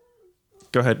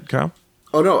 Go ahead, Kyle.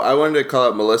 Oh no, I wanted to call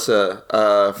out Melissa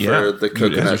for the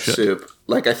coconut soup.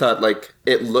 Like I thought, like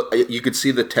you could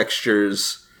see the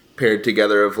textures paired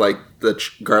together of like the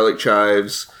garlic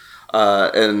chives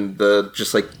and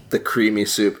the creamy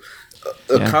soup.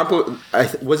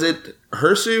 Was it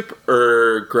her soup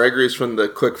or Gregory's from the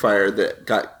Quickfire that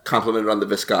got complimented on the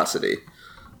viscosity?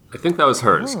 I think that was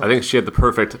hers. I think she had the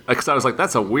perfect. Because I was like,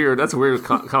 that's a weird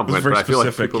compliment. Very but I feel like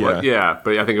specific, people but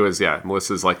I think it was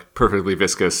Melissa's like perfectly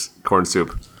viscous corn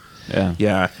soup.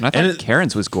 Yeah. And I thought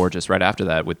Karen's was gorgeous right after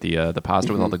that with the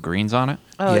pasta with all the greens on it.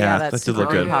 Oh yeah, that did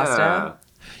look good. Pasta.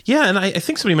 Yeah, and I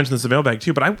think somebody mentioned this in the mailbag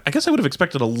too, but I guess I would have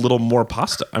expected a little more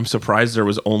pasta. I'm surprised there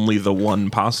was only the one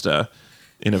pasta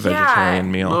in a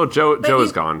vegetarian meal. Oh, Joe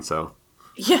is gone, so.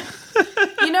 Yeah.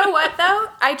 You know what, though?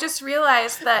 I just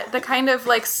realized that the kind of,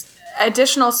 like,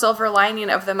 additional silver lining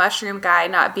of the mushroom guy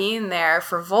not being there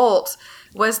for Volt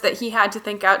was that he had to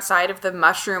think outside of the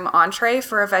mushroom entree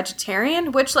for a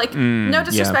vegetarian, which, like, no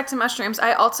disrespect to mushrooms,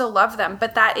 I also love them,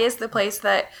 but that is the place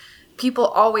that people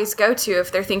always go to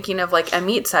if they're thinking of, like, a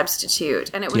meat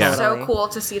substitute. And it was so cool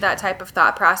to see that type of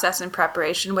thought process and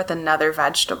preparation with another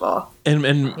vegetable.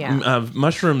 And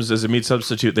mushrooms as a meat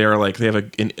substitute, they have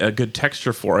a good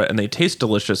texture for it, and they taste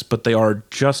delicious, but they are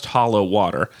just hollow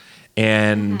water.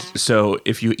 And so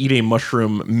if you eat a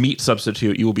mushroom meat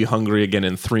substitute, you will be hungry again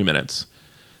in 3 minutes.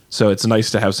 So it's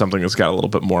nice to have something that's got a little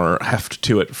bit more heft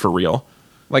to it for real.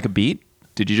 Like a beet?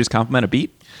 Did you just compliment a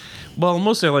beet? Well,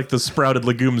 mostly I like the sprouted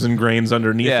legumes and grains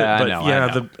underneath it. But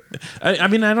I know. I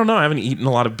mean, I don't know. I haven't eaten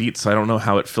a lot of beets, so I don't know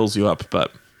how it fills you up.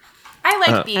 But I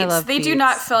like beets. They do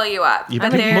not fill you up.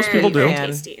 But they're most people do. very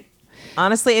tasty.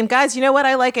 Honestly, and guys, you know what?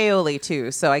 I like aioli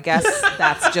too, so I guess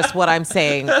that's just what I'm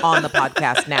saying on the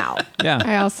podcast now. Yeah.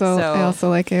 I also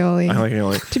like aioli. I like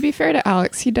aioli. To be fair to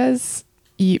Alex, he does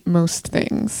eat most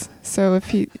things. So if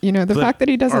he, the fact that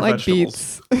he doesn't like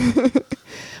beets.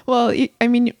 Well, I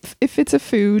mean, if it's a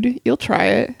food, you'll try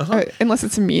it, unless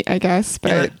it's a meat, I guess.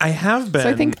 But I have been. So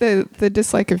I think the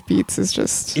dislike of beets is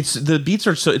just. The beets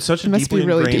are it's such a deeply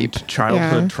ingrained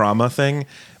childhood trauma thing.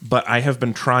 But I have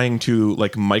been trying to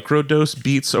microdose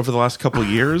beets over the last couple of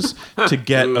years to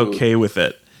get okay with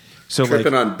it. So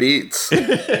tripping on beets.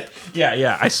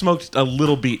 Yeah. I smoked a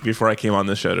little beet before I came on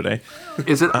this show today.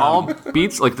 Is it all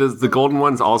beets? Like the golden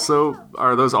ones also?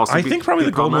 Are those also? I think probably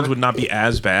the golden ones would not be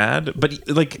as bad, but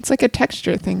it's like a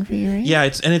texture thing for you, right? Yeah,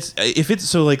 a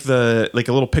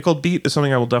little pickled beet is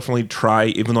something I will definitely try,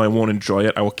 even though I won't enjoy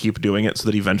it. I will keep doing it so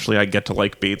that eventually I get to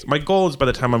like beets. My goal is by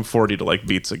the time I'm 40 to like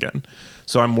beets again.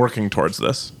 So I'm working towards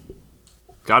this.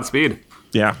 Godspeed.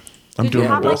 Yeah. Did you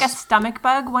have like a stomach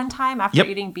bug one time after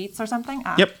eating beets or something?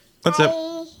 Oh. Yep, that's it.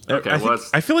 Okay,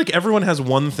 I feel like everyone has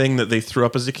one thing that they threw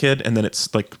up as a kid, and then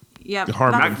it's like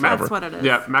harming them forever. That's what it is.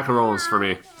 Yeah, macarons for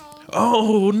me.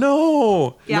 Oh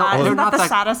no! Yeah, no, it's not the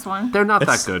saddest one. They're not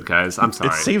that good, guys. I'm sorry.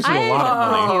 It saves you a lot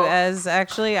of money. You as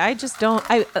actually, I just don't.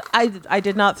 I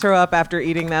did not throw up after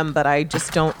eating them, but I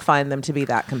just don't find them to be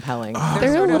that compelling.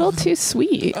 They're a little too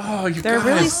sweet. Oh, they're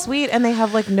really sweet, and they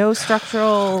have no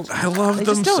structural. I love them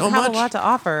so much. They just don't have a lot to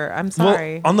offer. I'm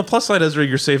sorry. Well, on the plus side, Ezra,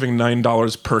 you're saving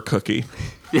 $9 per cookie.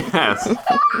 Yes.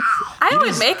 I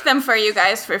would make them for you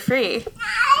guys for free.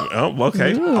 Oh,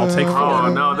 okay. Ooh. I'll take 4.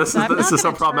 Oh no, this is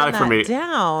so problematic for me.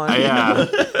 Down. Yeah.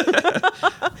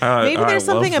 Maybe there's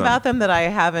something about them that I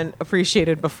haven't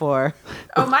appreciated before.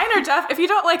 Oh, mine are tough. If you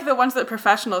don't like the ones that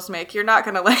professionals make, you're not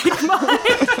going to like mine.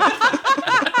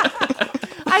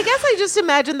 I guess I just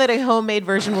imagine that a homemade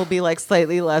version will be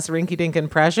slightly less rinky-dink and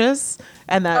precious,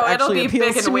 and that actually it'll be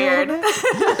appeals big to and weird.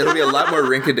 It'll be a lot more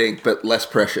rinky-dink, but less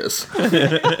precious.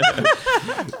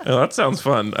 Oh, that sounds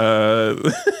fun.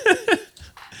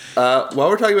 While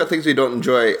we're talking about things we don't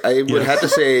enjoy, I would have to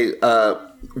say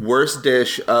worst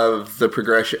dish of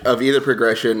either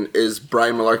progression is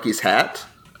Brian Malarkey's hat.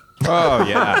 Oh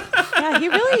yeah. Yeah,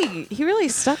 he really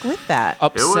stuck with that.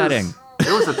 Upsetting.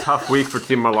 It was a tough week for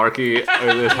Team Malarkey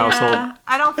in this household.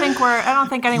 I don't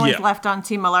think anyone's left on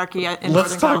Team Malarkey.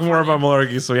 Let's talk more about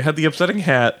Malarkey. So he had the upsetting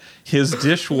hat. His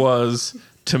dish was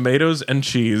tomatoes and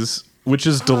cheese, which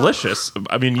is delicious.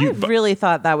 I mean, I really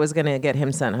thought that was going to get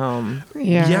him sent home.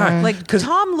 Yeah.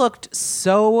 Tom looked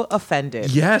so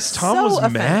offended. Yes, Tom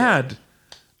was mad.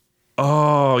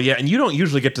 Oh, yeah. And you don't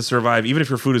usually get to survive, even if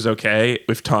your food is okay,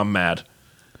 with Tom mad.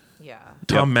 Yeah.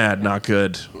 Tom mad, not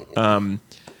good.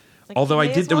 Although I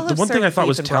did, the one thing I thought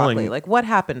was telling. Broccoli. What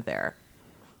happened there?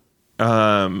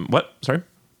 What? Sorry?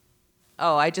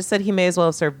 Oh, I just said he may as well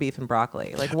have served beef and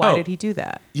broccoli. Why did he do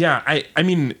that? Yeah, I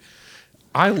mean,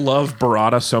 I love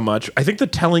burrata so much. I think the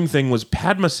telling thing was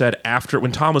Padma said after,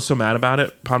 when Tom was so mad about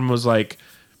it, Padma was like,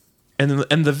 and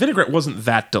the vinaigrette wasn't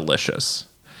that delicious.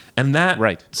 And that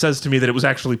says to me that it was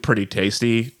actually pretty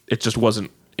tasty. It just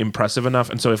wasn't impressive enough.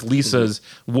 And so if Lisa's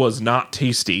was not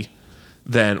tasty,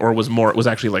 then, or was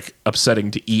actually upsetting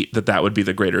to eat, that would be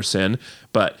the greater sin.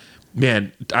 But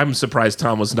man, I'm surprised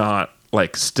Tom was not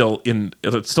still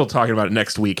talking about it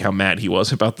next week, how mad he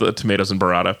was about the tomatoes and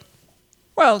burrata.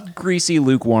 Well, greasy,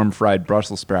 lukewarm fried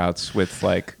Brussels sprouts with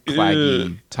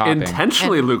claggy topping.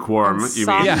 Intentionally lukewarm, you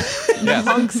mean? Yeah.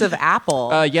 Hunks of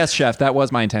apple. Yes, chef, that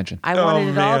was my intention. I wanted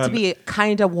it all to be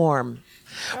kind of warm.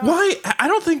 Why? I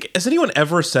don't think, has anyone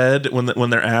ever said when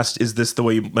they're asked, is this the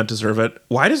way you meant to serve it?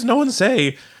 Why does no one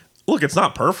say, look, it's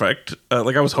not perfect. I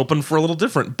was hoping for a little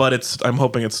different, but I'm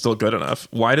hoping it's still good enough.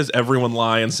 Why does everyone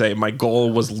lie and say my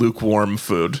goal was lukewarm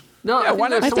food? No, why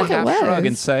not someone shrug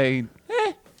and say,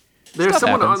 There's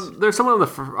someone on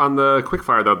the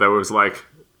quickfire though that was like,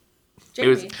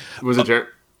 Was it Jared?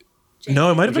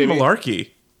 No, it might have been Jamie?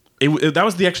 Malarkey. That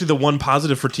was actually the one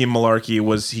positive for Team Malarkey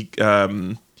was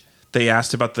they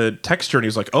asked about the texture and he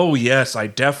was like, "Oh yes, I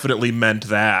definitely meant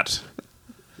that."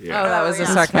 Yeah. Oh, that was a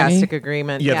sarcastic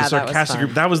agreement. Yeah, the sarcastic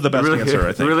agreement. That was the best answer,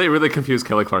 I think. Really confused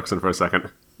Kelly Clarkson for a second.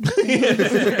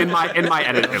 in my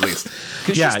edit, at least.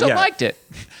 Because she still liked it.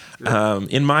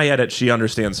 In my edit, she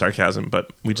understands sarcasm,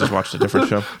 but we just watched a different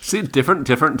show. See, different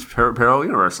parallel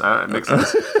universe. It makes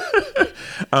sense.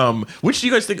 Which do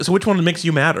you guys think? So, which one makes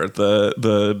you madder,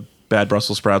 the bad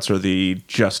Brussels sprouts or the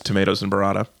just tomatoes and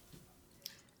burrata?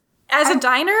 As a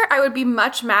diner, I would be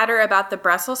much madder about the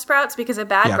Brussels sprouts because a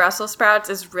bad Brussels sprouts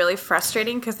is really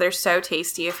frustrating because they're so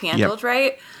tasty if handled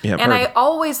right. And I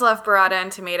always love burrata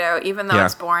and tomato, even though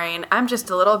it's boring. I'm just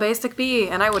a little basic bee,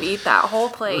 and I would eat that whole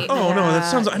plate. Oh, no, that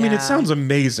sounds, I mean, it sounds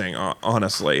amazing,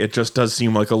 honestly. It just does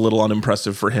seem like a little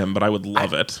unimpressive for him, but I would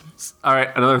love it. All right,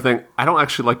 another thing. I don't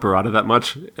actually like burrata that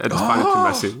much. I just find it too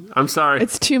messy. I'm sorry.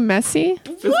 It's too messy?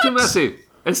 It's too messy.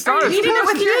 Are you eating it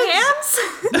with your hands?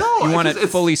 No, you want it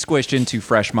fully squished into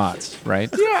fresh mozz, right?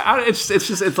 Yeah,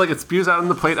 it's like it spews out on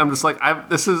the plate. I'm just like,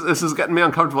 this is getting me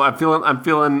uncomfortable. I'm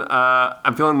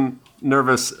feeling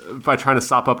nervous by trying to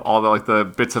sop up all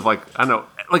the bits of I don't know,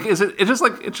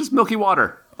 it's just milky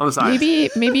water on the side.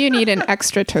 Maybe you need an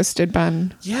extra toasted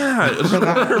bun.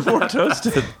 Yeah, more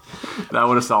toasted. That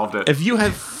would have solved it. If you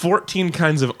had 14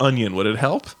 kinds of onion, would it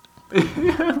help?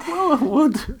 Well, it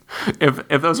would.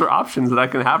 If those are options that I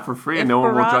can have for free and no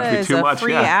one will judge me too much.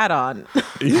 Free add-on. So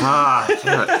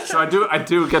I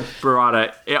do get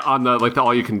burrata on the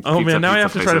all you can. Oh man, now I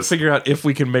have to try to figure out if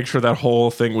we can make sure that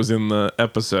whole thing was in the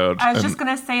episode. I was just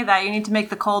gonna say that you need to make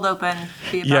the cold open.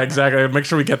 Yeah, exactly. Make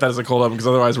sure we get that as a cold open because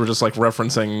otherwise we're just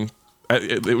referencing.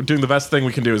 Doing the best thing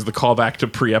we can do is the callback to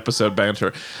pre-episode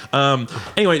banter.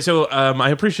 Anyway, so I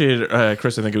appreciate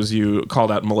Chris. I think it was you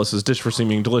called out Melissa's dish for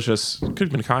seeming delicious. Could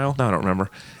have been Kyle. No, I don't remember.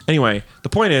 Anyway, the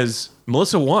point is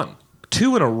Melissa won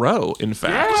 2 in a row. In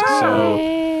fact,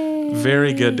 so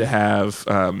very good to have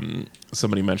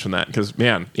somebody mention that because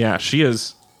man, she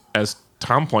is, as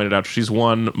Tom pointed out, she's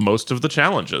won most of the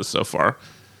challenges so far.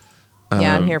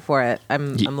 Yeah, I'm here for it.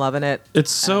 I'm loving it.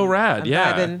 It's so rad.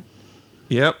 I'm vibing.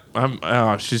 Yep.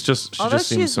 She just seems so nice.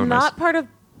 She's not part of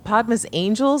Padma's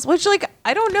Angels, which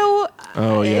I don't know.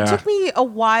 Oh yeah. It took me a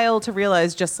while to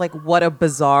realize just what a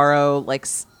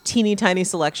bizarro teeny tiny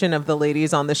selection of the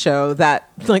ladies on the show that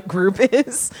group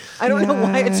is. I don't know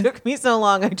why it took me so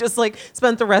long. I just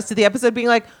spent the rest of the episode being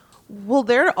like, well,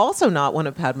 they're also not one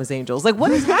of Padma's Angels.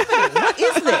 What is happening? What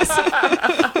is this?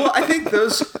 Well, I think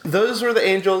those were the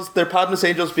angels. They're Padma's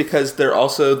Angels because they're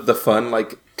also the fun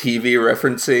TV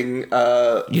referencing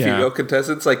female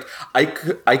contestants.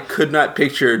 I could not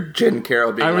picture Jen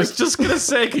Carroll being. I was just gonna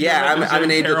say, I'm an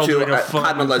angel too.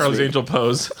 Padma Crow's angel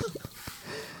pose.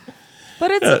 But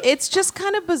it's just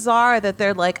kind of bizarre that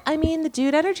they're the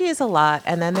dude energy is a lot,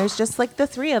 and then there's just the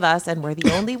 3 of us, and we're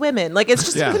the only women.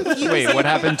 It's just confusing. Wait, what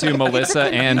happened to Melissa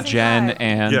and Jen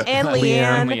and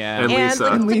Leanne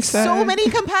and Lisa? So many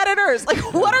competitors.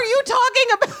 What are you talking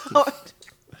about?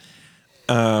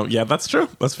 Yeah, that's true.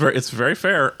 It's very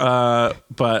fair.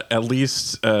 But at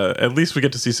least we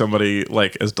get to see somebody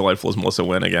as delightful as Melissa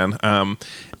win again. And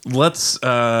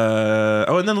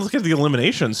then let's get the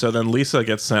elimination. So then Lisa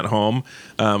gets sent home.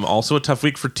 Also a tough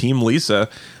week for Team Lisa.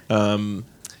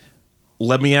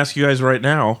 Let me ask you guys right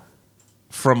now,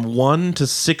 from 1 to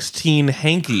 16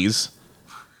 hankies,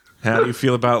 how do you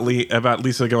feel about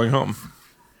Lisa going home?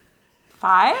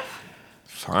 5.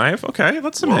 5? Okay,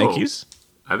 that's some hankies.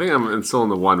 I think I'm still in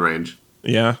the 1 range.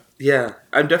 Yeah. Yeah,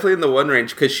 I'm definitely in the 1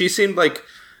 range because she seemed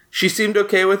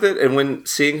okay with it, and when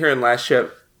seeing her in Last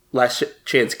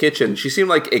Chance Kitchen, she seemed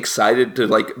excited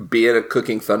to be in a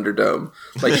cooking Thunderdome.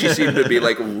 She seemed to be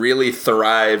really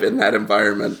thrive in that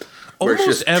environment. Where Almost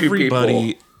it's just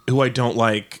everybody who I don't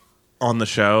like on the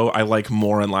show, I like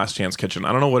more in Last Chance Kitchen.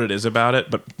 I don't know what it is about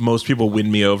it, but most people win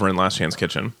me over in Last Chance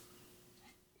Kitchen.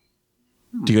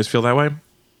 Do you guys feel that way?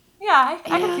 Yeah, I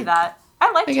can see that.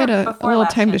 I liked her before a little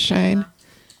Last time to Chance. shine.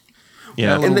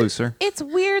 Yeah, a little looser. It's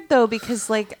weird though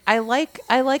because I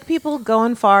like people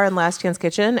going far in Last Chance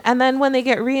Kitchen, and then when they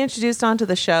get reintroduced onto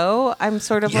the show, I'm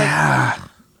sort of I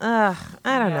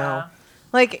don't know.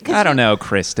 I don't know,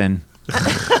 Kristen.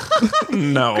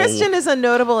 No, Kristen is a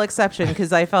notable exception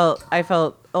because I felt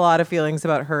a lot of feelings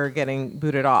about her getting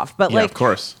booted off. But of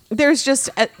course, there's just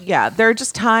there are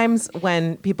just times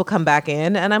when people come back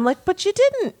in, and I'm like, but you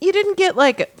didn't get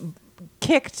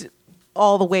kicked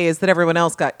all the ways that everyone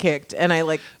else got kicked, and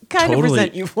I kind of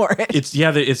resent you for it. It's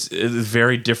a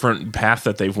very different path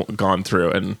that they've gone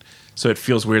through, and so it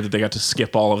feels weird that they got to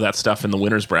skip all of that stuff in the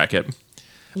winners bracket.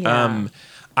 Yeah.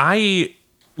 I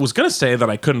was going to say that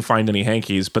I couldn't find any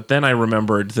hankies, but then I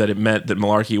remembered that it meant that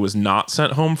Malarkey was not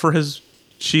sent home for his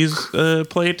cheese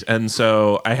plate, and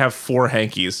so I have 4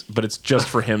 hankies, but it's just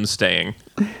for him staying.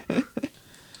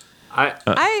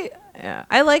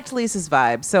 I liked Lisa's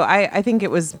vibe, so I think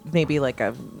it was maybe like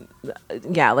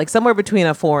like somewhere between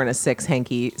a 4 and a 6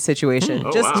 hanky situation.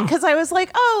 Just because I was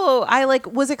like, I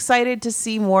was excited to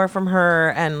see more from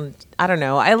her, and I don't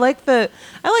know, I like the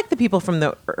people from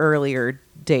the earlier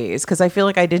days because I feel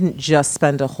like I didn't just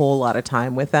spend a whole lot of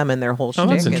time with them and their whole shtick. Oh,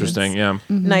 that's interesting. Yeah,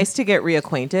 nice to get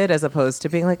reacquainted as opposed to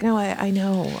being like, no, I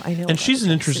know. And she's an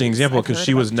interesting example because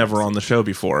she was never on the show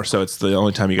before, so it's the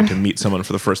only time you get to meet someone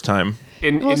for the first time.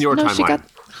 In your timeline.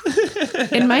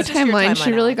 In my timeline,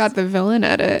 she really got the villain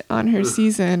edit on her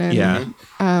season,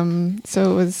 and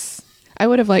so it was. I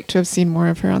would have liked to have seen more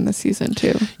of her on the season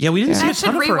too. Yeah, we didn't see a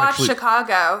ton of her. Rewatch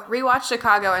Chicago. Rewatch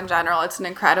Chicago in general. It's an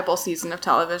incredible season of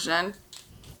television.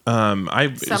 I'm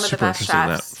super interested in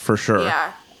that for sure.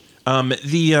 Yeah.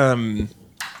 We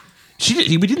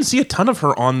didn't see a ton of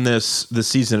her on this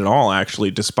season at all,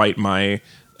 actually, despite my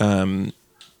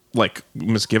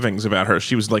misgivings about her.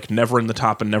 She was like never in the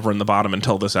top and never in the bottom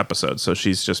until this episode. So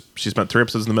she spent 3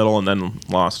 episodes in the middle and then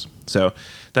lost. So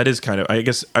that is kind of, I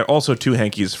guess, also 2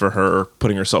 hankies for her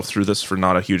putting herself through this for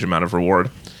not a huge amount of reward.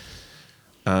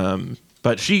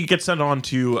 But she gets sent on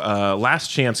to Last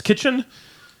Chance Kitchen,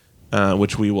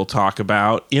 which we will talk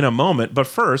about in a moment. But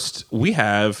first, we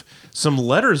have some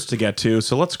letters to get to,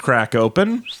 so let's crack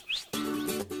open.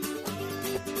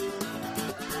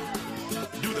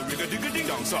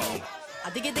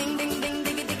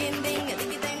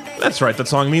 That's right, that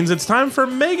song means it's time for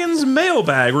Megan's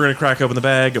mailbag. We're going to crack open the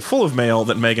bag full of mail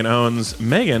that Megan owns.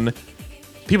 Megan,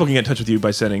 people can get in touch with you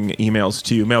by sending emails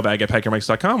to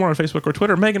mailbag@packyourmics.com or on Facebook or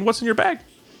Twitter. Megan, what's in your bag?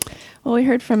 Well, we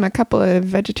heard from a couple of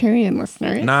vegetarian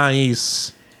listeners.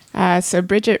 Nice. So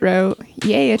Bridget wrote,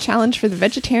 "Yay, a challenge for the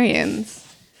vegetarians.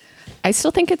 I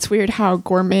still think it's weird how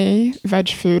gourmet veg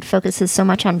food focuses so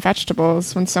much on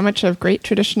vegetables when so much of great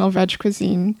traditional veg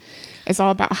cuisine is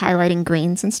all about highlighting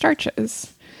grains and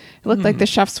starches. It looked like the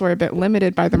chefs were a bit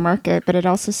limited by the market, but it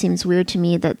also seems weird to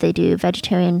me that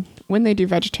when they do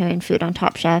vegetarian food on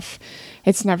Top Chef,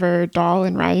 it's never dal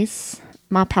and rice,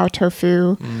 ma pao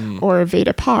tofu, or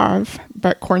veda pav,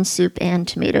 but corn soup and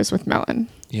tomatoes with melon."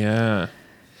 Yeah.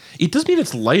 It does mean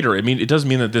it's lighter. I mean, it does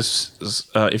mean that this,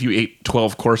 if you ate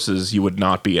 12 courses, you would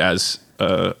not be as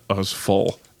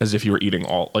full as if you were eating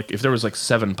all. Like, if there was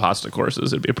 7 pasta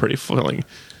courses, it'd be a pretty filling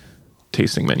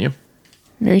tasting menu.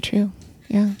 Very true.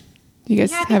 Yeah. You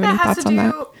guys have any thoughts on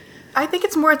that? I think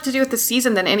it's more to do with the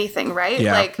season than anything, right?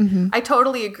 Yeah. I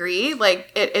totally agree.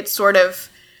 It sort of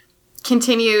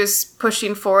continues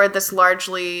pushing forward this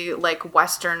largely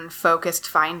Western focused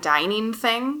fine dining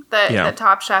thing that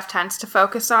Top Chef tends to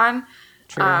focus on,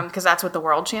 because that's what the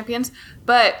world champions.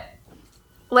 But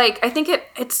I think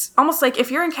it's almost like if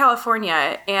you're in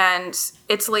California and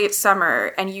it's late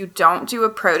summer and you don't do a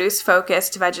produce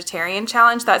focused vegetarian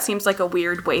challenge, that seems like a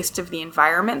weird waste of the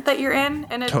environment that you're in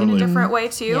a different way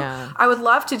too. Yeah. I would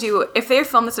love to do, if they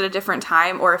filmed this at a different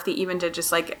time, or if they even did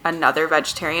just another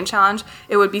vegetarian challenge,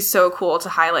 it would be so cool to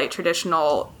highlight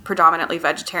traditional, predominantly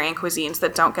vegetarian cuisines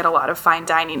that don't get a lot of fine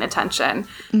dining attention.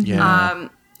 Yeah.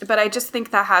 But I just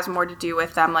think that has more to do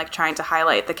with them trying to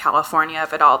highlight the California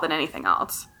of it all than anything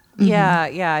else.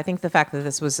 Yeah. I think the fact that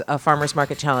this was a farmer's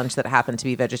market challenge that happened to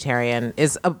be vegetarian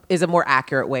is a more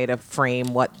accurate way to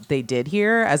frame what they did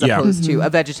here, as opposed to a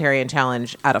vegetarian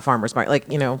challenge at a farmer's market.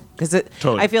 Because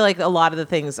I feel like a lot of the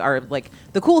things are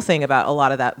the cool thing about a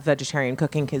lot of that vegetarian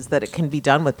cooking is that it can be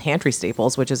done with pantry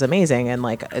staples, which is amazing. And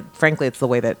frankly, it's the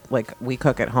way that we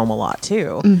cook at home a lot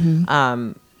too.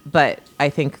 But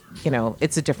I think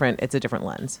it's a different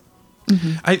lens.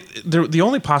 The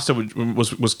only pasta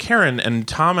was Karen, and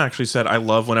Tom actually said, "I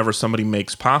love whenever somebody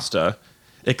makes pasta,"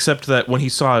 except that when he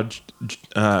saw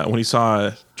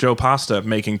Joe Pasta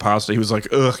making pasta, he was like,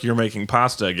 "Ugh, you're making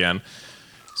pasta again."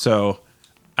 So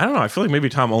I don't know. I feel like maybe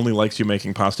Tom only likes you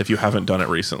making pasta if you haven't done it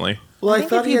recently. Well, I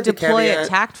think if you deploy it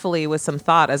tactfully with some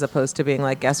thought, as opposed to being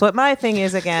like, "Guess what my thing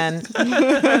is again."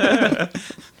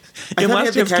 In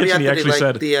Last Chance Kitchen, he actually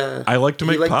said, "I like to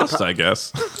make pasta, I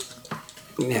guess."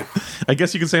 Yeah. I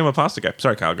guess you can say I'm a pasta guy.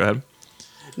 Sorry, Kyle, go ahead.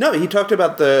 No, he talked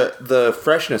about the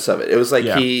freshness of it. It was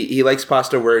he likes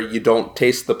pasta where you don't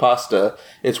taste the pasta.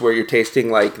 It's where you're tasting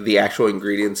the actual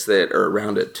ingredients that are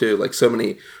around it too. So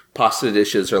many pasta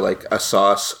dishes are a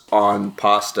sauce on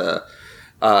pasta,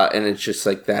 and it's just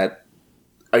that.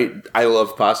 I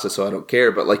love pasta, so I don't care.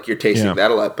 But you're tasting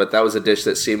that a lot. But that was a dish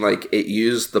that seemed like it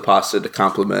used the pasta to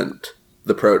complement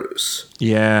the produce.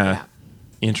 Yeah.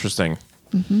 Interesting.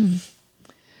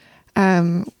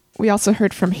 We also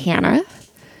heard from Hannah.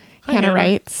 Hannah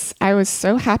writes, I was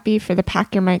so happy for the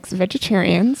Pack Your Mics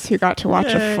vegetarians who got to watch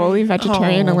a fully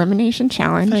vegetarian elimination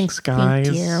challenge. Thanks, guys.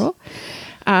 Thank you.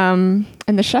 And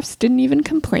the chefs didn't even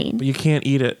complain. But you can't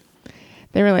eat it.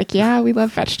 They were like, yeah, we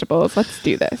love vegetables. Let's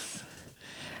do this.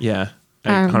 Yeah,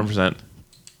 100%.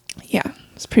 Yeah,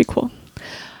 it's pretty cool.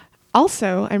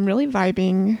 Also, I'm really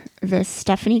vibing this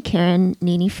Stephanie, Karen,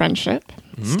 Nene friendship.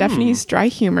 Stephanie's dry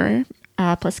humor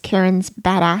plus Karen's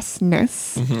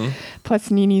badassness plus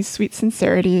Nene's sweet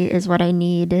sincerity is what I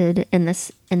needed in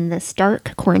this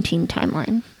dark quarantine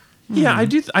timeline. Yeah,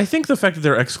 I think the fact that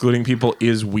they're excluding people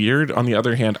is weird. On the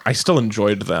other hand, I still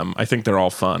enjoyed them. I think they're all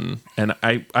fun. And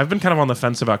I've been kind of on the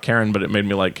fence about Karen, but it made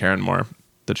me like Karen more,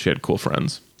 that she had cool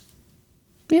friends.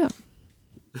 Yeah.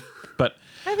 But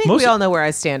I think we all know where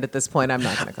I stand at this point. I'm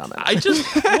not going to comment.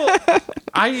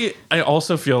 I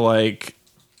also feel like,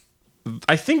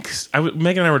 Megan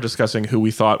and I were discussing who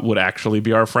we thought would actually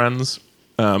be our friends,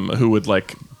 who would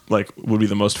would be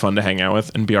the most fun to hang out with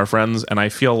and be our friends. And I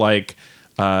feel like,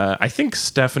 I think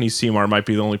Stephanie Seymour might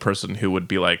be the only person who would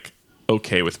be like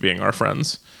okay with being our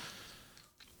friends.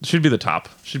 She'd be the top.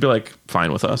 She'd be like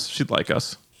fine with us. She'd like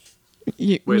us.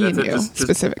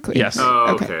 Specifically. Yes.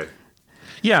 Oh, okay.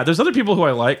 Yeah, there's other people who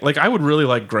I like. Like, I would really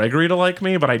like Gregory to like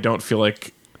me, but I don't feel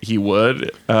like he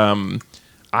would.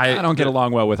 I don't get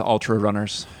along well with ultra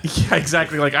runners. Yeah,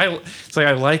 exactly. It's like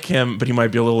I like him, but he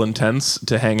might be a little intense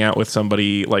to hang out with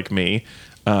somebody like me.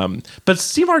 But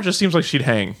Seymour just seems like she'd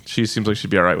hang. She seems like she'd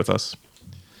be all right with us.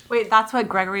 Wait, that's what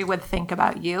Gregory would think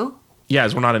about you? Yeah,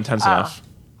 as we're not intense enough.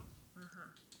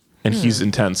 And he's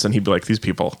intense, and he'd be like, these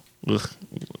people, ugh,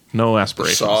 no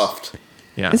aspirations. Soft.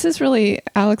 Yeah. This is really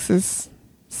Alex's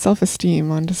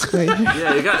self-esteem on display.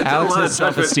 Yeah, you got Alex's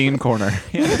self-esteem corner.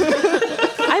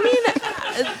 I mean,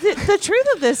 the truth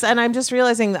of this, and I'm just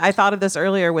realizing I thought of this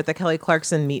earlier with the Kelly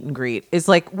Clarkson meet and greet, is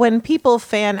like when people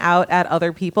fan out at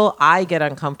other people, I get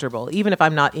uncomfortable, even if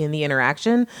I'm not in the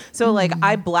interaction. So like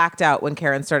I blacked out when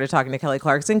Karen started talking to Kelly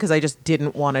Clarkson because I just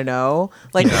didn't want to know.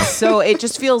 So it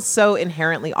just feels so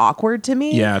inherently awkward to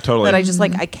me. Yeah, totally. That I just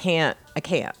I can't.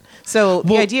 So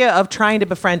the idea of trying to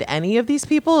befriend any of these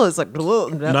people is like...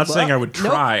 Not saying I would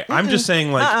try. Nope. I'm just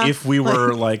saying, like, if we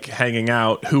were, like, hanging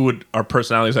out, who would our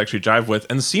personalities actually jive with?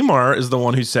 And Seymour is the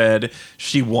one who said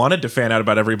she wanted to fan out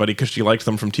about everybody because she liked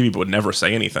them from TV but would never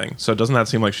say anything. So doesn't that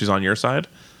seem like she's on your side?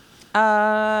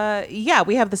 Yeah,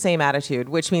 we have the same attitude,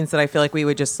 which means that I feel like we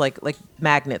would just like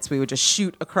magnets. We would just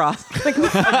shoot across, like,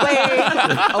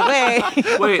 away.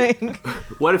 Wait,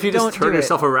 what if you just turn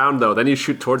yourself around though? Then you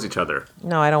shoot towards each other.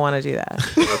 No, I don't want to do that.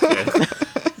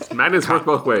 Okay. Magnets work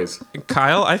both ways.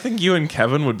 Kyle, I think you and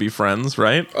Kevin would be friends,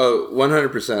 right? Oh,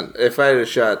 100%. If I had a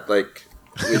shot, like,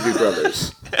 we'd be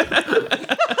brothers.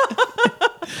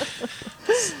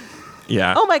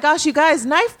 Yeah. Oh my gosh, you guys,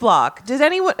 knife block. Did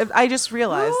anyone? I just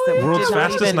realized that we World's did not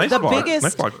fastest even knife the block. biggest,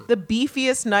 Knife block. the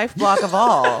beefiest knife block of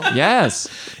all. Yes.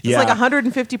 It's like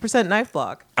 150% knife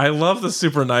block. I love the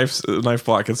super knife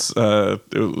block. It's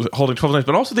holding 12 knives,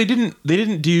 but also they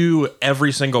didn't do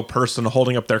every single person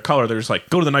holding up their color. They're just like,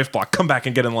 go to the knife block, come back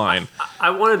and get in line.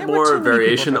 I wanted more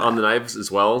variation on the knives as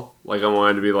well. Like I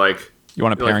wanted to be like, you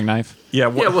want a paring knife? Yeah.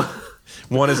 well,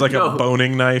 one is like a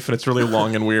boning knife, and it's really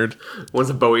long and weird. One's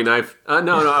a Bowie knife.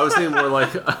 No, I was thinking more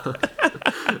like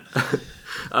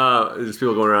there's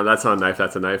people going around. That's not a knife.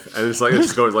 That's a knife, and it's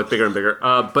just going like bigger and bigger.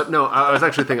 But no, I was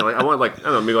actually thinking like I want like I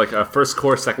don't know, maybe like a first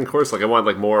course, second course. Like I want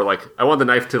like more like I want the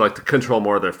knife to like to control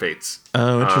more of their fates.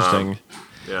 Oh, interesting.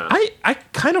 Yeah, I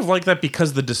kind of like that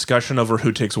because the discussion over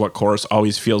who takes what course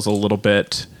always feels a little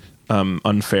bit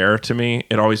unfair to me.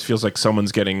 It always feels like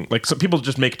someone's getting like some people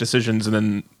just make decisions and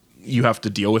then you have to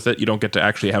deal with it. You don't get to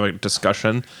actually have a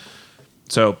discussion.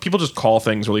 So people just call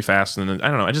things really fast. And then, I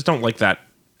don't know. I just don't like that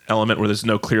element where there's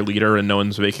no clear leader and no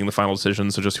one's making the final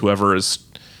decision. So just whoever is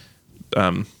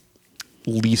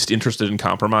least interested in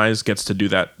compromise gets to do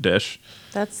that dish.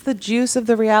 That's the juice of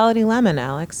the reality lemon,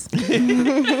 Alex. Brought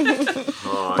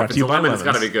to you by lemon. It's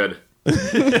got to be good.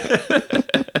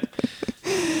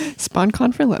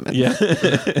 SpawnCon for lemon. Yeah.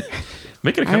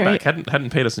 Making a comeback. Right.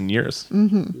 Hadn't paid us in years.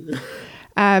 Mm-hmm.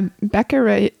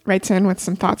 Becca writes in with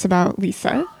some thoughts about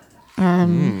Lisa.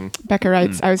 Becca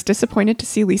writes, I was disappointed to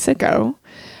see Lisa go.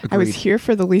 Agreed. I was here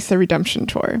for the Lisa redemption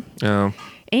tour. Oh.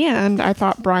 And I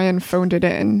thought Brian phoned it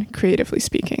in, creatively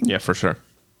speaking. Yeah, for sure.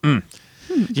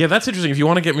 Yeah, that's interesting. If you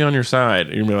want to get me on your side,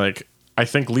 you're going to be like, I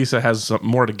think Lisa has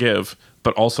more to give,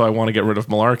 but also I want to get rid of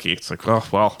malarkey. It's like, oh,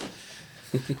 well,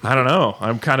 I don't know.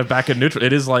 I'm kind of back in neutral.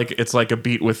 It's like a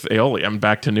beat with aioli. I'm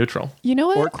back to neutral. You know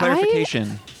what? Or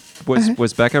clarification.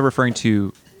 Was Becca referring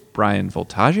to Brian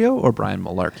Voltaggio or Brian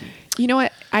Malarkey? You know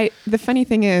what? The funny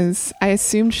thing is, I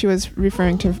assumed she was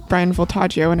referring to Brian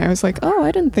Voltaggio, and I was like, oh,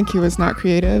 I didn't think he was not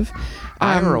creative.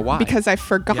 I or a Y? Because I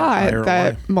forgot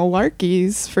that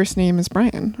Malarkey's first name is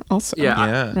Brian also.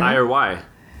 Yeah. I or Y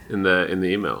in the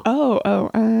email.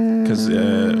 Because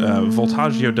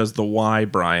Voltaggio does the Y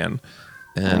Brian.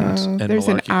 And there's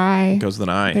Malarkey an I. goes with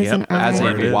an I. There's an I. As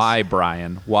in Y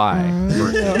Brian. Y.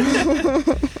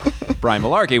 Brian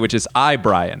Malarkey, which is I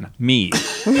Brian. Me.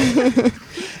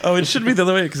 Oh, it should be the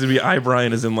other way because it'd be I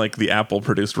Brian as in like the Apple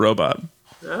produced robot.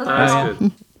 That's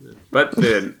good. But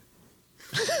thin.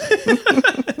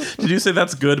 Did you say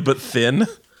that's good but thin?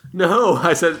 No,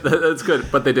 I said that's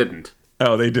good, but they didn't.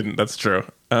 Oh, they didn't. That's true.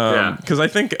 Because I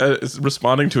think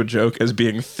responding to a joke as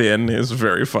being thin is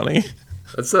very funny.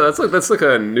 That's like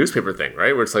a newspaper thing,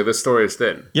 right? Where it's like, this story is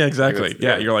thin. Yeah, exactly.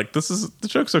 Yeah, you're like, the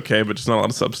joke's okay, but just not a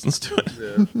lot of substance to it.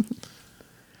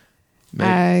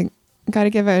 Yeah. Got to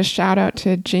give a shout out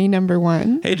to Jay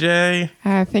 #1. Hey, Jay.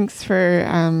 Thanks for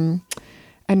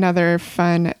another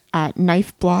fun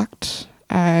Knife Blocked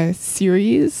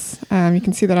series. You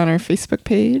can see that on our Facebook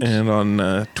page. And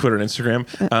on Twitter and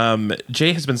Instagram.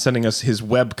 Jay has been sending us his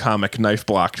webcomic Knife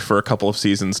Blocked for a couple of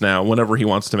seasons now, whenever he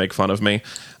wants to make fun of me.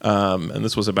 And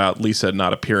this was about Lisa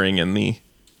not appearing in the...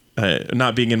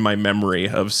 not being in my memory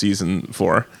of season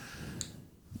 4.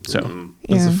 So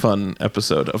it was a fun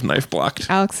episode of Knife Blocked.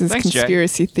 Alex's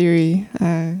conspiracy theory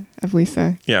of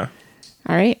Lisa. Yeah.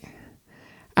 All right.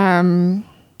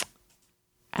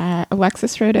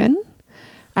 Alexis wrote in,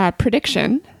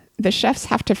 prediction, the chefs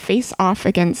have to face off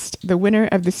against the winner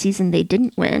of the season they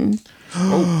didn't win.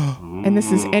 And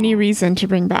this is any reason to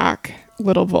bring back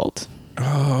Little Volt.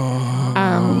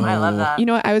 I love that. You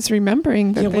know what? I was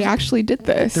remembering that they actually did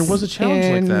this. There was a challenge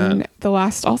like that. The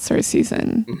last All-Stars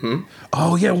season. Mm-hmm.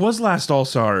 Oh, yeah, it was last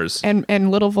All-Stars.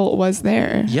 And Little Volt was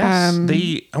there. Yes.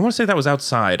 I want to say that was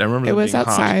outside. I remember it was being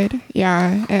outside. Hot.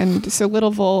 Yeah. And so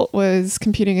Little Volt was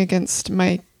competing against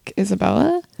Mike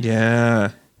Isabella.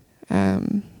 Yeah.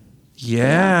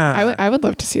 Yeah. I would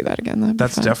love to see that again.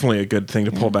 That's definitely a good thing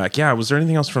to pull back. Yeah. Was there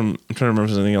anything else I'm trying to remember if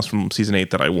there's anything else from season 8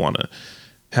 that I want to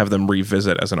have them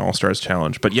revisit as an All-Stars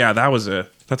challenge. But yeah,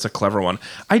 that's a clever one.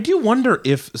 I do wonder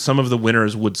if some of the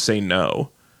winners would say no.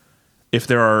 If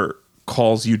there are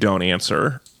calls you don't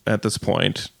answer at this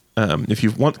point. If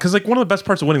you want, because like one of the best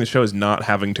parts of winning the show is not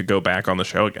having to go back on the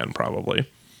show again, probably.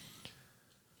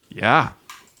 Yeah.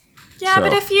 Yeah,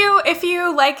 but if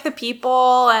you like the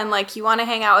people and like you want to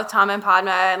hang out with Tom and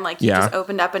Padma and like you just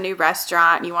opened up a new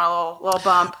restaurant and you want a little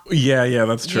bump. Yeah,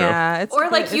 that's true. Yeah, or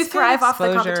like you thrive off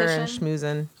the competition. And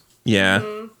schmoozing.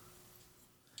 Yeah,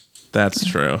 that's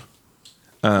true.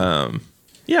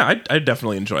 Yeah, I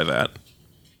definitely enjoy that.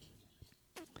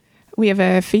 We have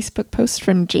a Facebook post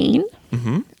from Jane.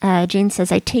 Mm-hmm. Jane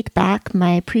says, I take back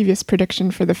my previous prediction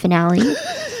for the finale.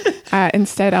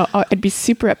 Instead, I'd be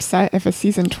super upset if a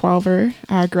season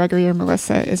 12er, Gregory or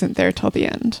Melissa, isn't there till the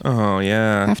end. Oh,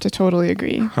 yeah. I have to totally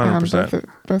agree. 100%.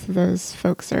 Both of those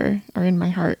folks are in my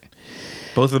heart.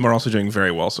 Both of them are also doing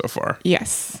very well so far.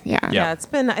 Yes. Yeah. It's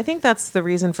been. I think that's the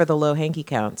reason for the low hanky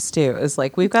counts too. Is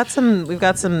like we've got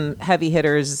some heavy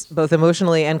hitters both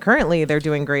emotionally and currently they're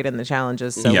doing great in the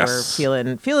challenges. So we're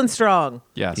feeling strong.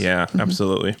 Yes. Yeah.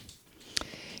 Absolutely.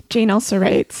 Jane also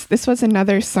writes, this was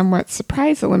another somewhat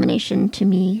surprise elimination to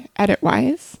me,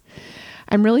 edit-wise.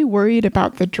 I'm really worried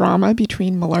about the drama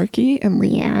between Malarkey and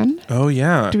Leanne. Oh,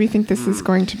 yeah. Do we think this is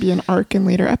going to be an arc in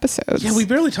later episodes? Yeah, we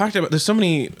barely talked about... There's so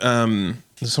many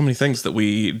things that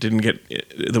we didn't get...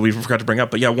 that we forgot to bring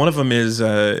up. But yeah, one of them is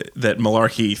that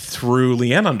Malarkey threw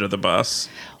Leanne under the bus.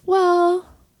 Well,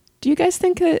 do you guys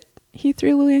think that he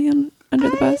threw Leanne under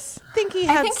the bus? I think he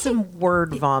had some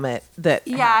word vomit that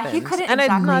happened. He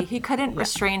couldn't he couldn't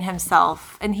restrain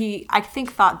himself, and I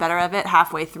think thought better of it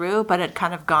halfway through, but it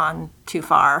kind of gone too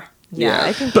far. Yeah,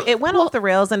 I think it went off the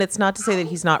rails, and it's not to say that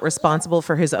he's not responsible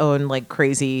for his own like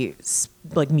crazy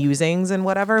like musings and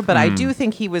whatever, but I do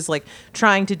think he was like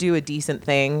trying to do a decent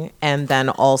thing and then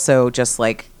also just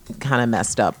like kind of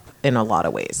messed up in a lot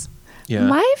of ways. Yeah.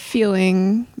 My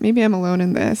feeling, maybe I'm alone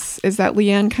in this, is that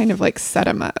Leanne kind of like set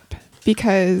him up.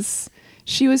 Because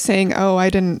she was saying, oh,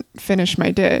 I didn't finish my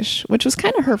dish, which was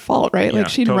kind of her fault, right? Like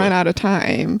she'd run out of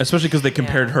time. Especially because they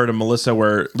compared her to Melissa,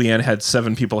 where Leanne had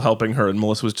 7 people helping her and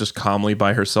Melissa was just calmly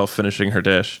by herself finishing her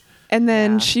dish. And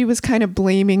then she was kind of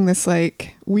blaming this,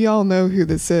 like, we all know who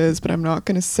this is, but I'm not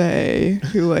going to say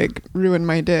who, like, ruined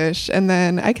my dish. And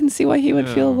then I can see why he would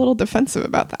feel a little defensive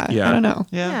about that. Yeah. I don't know.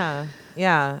 Yeah.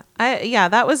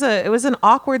 That was it was an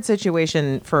awkward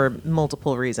situation for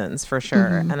multiple reasons, for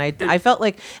sure. And I felt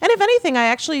like, and if anything, I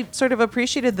actually sort of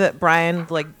appreciated that Brian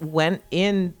like went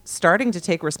in starting to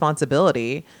take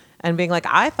responsibility and being like,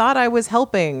 I thought I was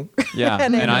helping. Yeah.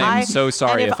 and I am so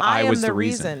sorry if I was the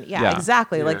reason. Yeah,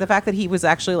 exactly. Yeah. Like the fact that he was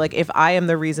actually like, if I am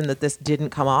the reason that this didn't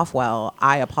come off well,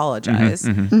 I apologize.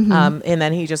 And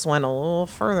then he just went a little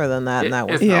further than that. And that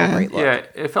was not a great look. Yeah,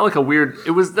 it felt like a weird,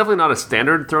 it was definitely not a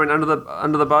standard throwing under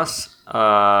the bus.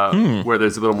 Where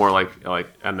there's a little more like I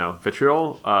don't know,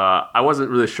 vitriol. I wasn't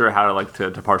really sure how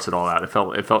to parse it all out.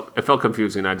 It felt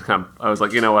confusing. I was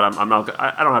like, you know what,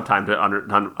 I don't have time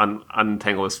to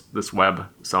untangle this web,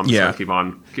 so I'm just gonna keep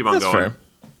on That's going. Fair.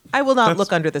 I will not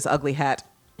look under this ugly hat.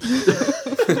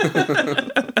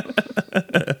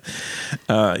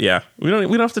 We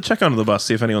don't have to check under the bus,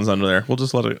 see if anyone's under there. We'll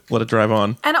just let it drive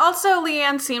on. And also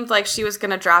Leanne seemed like she was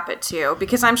going to drop it too,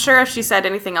 because I'm sure if she said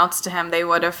anything else to him, they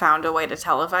would have found a way to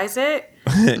televise it.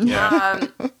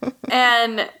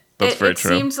 And it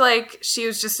seemed like she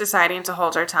was just deciding to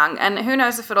hold her tongue. And who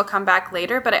knows if it'll come back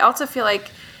later, but I also feel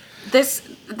like these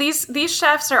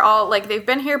chefs are all like, they've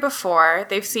been here before,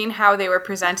 they've seen how they were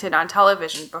presented on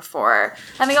television before,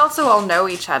 and they also all know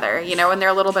each other, and they're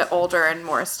a little bit older and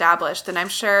more established. And I'm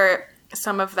sure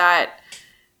some of that,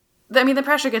 I mean, the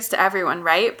pressure gets to everyone,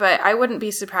 right? But I wouldn't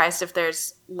be surprised if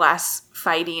there's less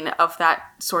fighting of that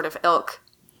sort of ilk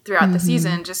throughout the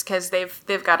season, just because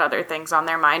they've got other things on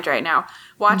their mind right now.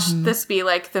 Watch this be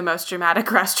like the most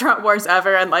dramatic restaurant wars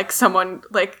ever, and like someone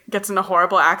like gets in a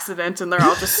horrible accident and they're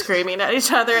all just screaming at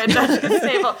each other at Judge's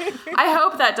table. I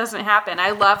hope that doesn't happen.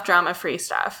 I love drama-free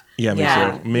stuff. Yeah,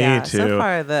 me too. So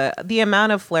far, the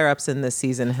amount of flare-ups in this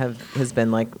season has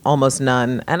been like almost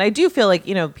none, and I do feel like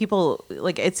people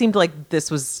like, it seemed like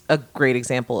this was a great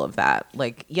example of that.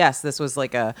 Like, yes, this was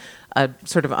like a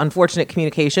sort of unfortunate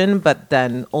communication, but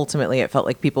then ultimately it felt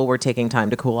like people were taking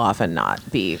time to cool off and not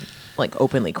be like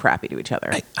openly crappy to each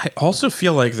other. I also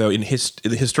feel like, though,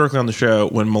 historically on the show,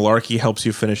 when malarkey helps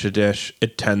you finish a dish,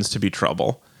 it tends to be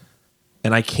trouble.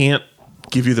 And I can't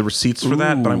give you the receipts for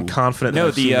that, but I'm confident. No,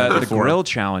 the grill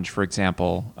challenge, for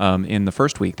example, in the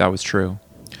first week, that was true.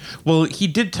 Well,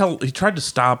 he tried to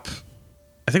stop,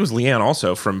 I think it was Leanne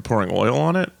also, from pouring oil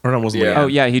on it. Or no, it wasn't Leanne. Oh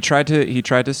yeah, he tried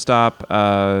to stop.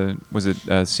 Was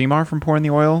it Seymour from pouring the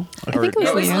oil? I think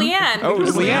it was Leanne. Oh, it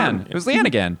was Leanne. It was Leanne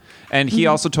again. And he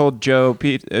also told Joe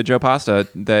Pasta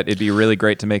that it'd be really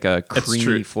great to make a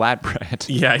creamy flatbread.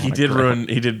 Yeah, he did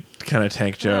kind of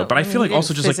tank Joe, but I feel like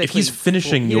also just like if he's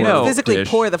finishing physically dish,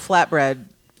 pour the flatbread.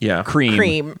 Yeah,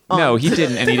 cream. No, he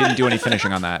didn't, and he didn't do any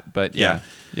finishing on that. But yeah.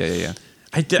 But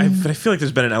I feel like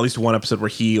there's been at least one episode where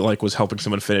he like was helping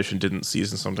someone finish and didn't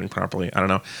season something properly. I don't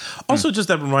know. Also, just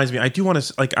that reminds me, I do want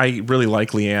to I really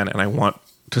like Leanne, and I want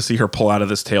to see her pull out of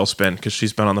this tailspin because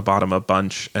she's been on the bottom a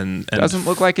bunch and doesn't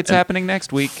look like it's happening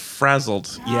next week.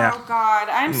 Frazzled. Yeah. Oh God,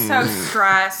 I'm so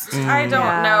stressed. I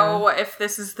don't know if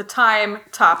this is the time,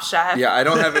 Top Chef. Yeah, I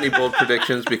don't have any bold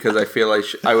predictions because I feel like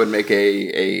I would make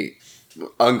a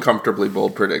uncomfortably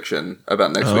bold prediction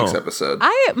about next week's episode.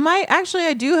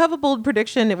 I do have a bold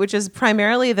prediction, which is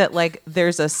primarily that like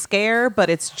there's a scare, but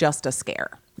it's just a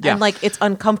scare. Yeah. And like it's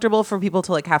uncomfortable for people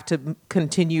to like have to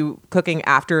continue cooking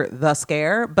after the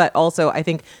scare, but also I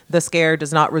think the scare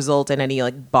does not result in any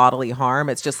like bodily harm.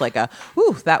 It's just like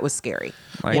that was scary.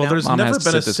 Like, well, there's never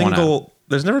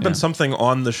been something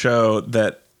on the show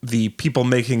that the people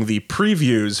making the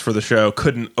previews for the show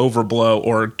couldn't overblow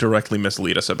or directly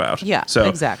mislead us about. Yeah, so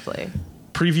exactly.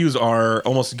 Previews are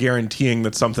almost guaranteeing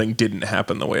that something didn't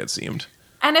happen the way it seemed.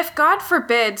 And if, God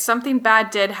forbid, something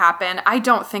bad did happen, I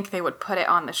don't think they would put it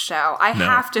on the show. I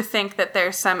have to think that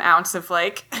there's some ounce of,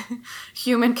 like,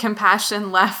 human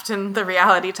compassion left in the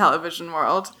reality television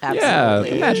world.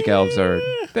 Absolutely. Yeah, magic elves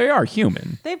they are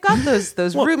human. They've got those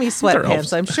roomy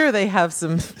sweatpants. I'm sure they have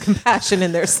some compassion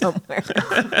in there somewhere.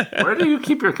 Where do you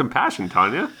keep your compassion,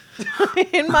 Tanya?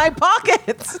 In my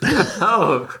pockets.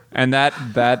 Oh. And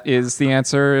that is the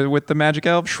answer with the magic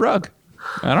elf shrug.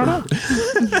 I don't know.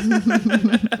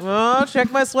 Well,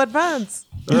 check my sweatpants.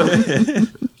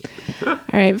 All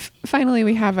right. Finally,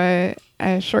 we have a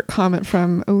short comment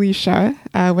from Alicia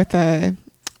with a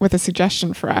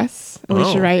suggestion for us.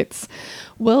 Alicia writes,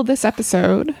 "Will this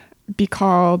episode be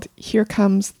called Here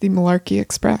Comes the Malarkey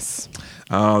Express?"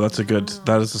 Oh, that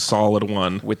is a solid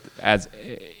one. As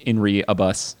Inri a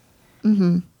bus.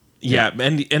 Mm-hmm. Yeah,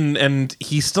 and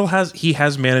he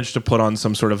has managed to put on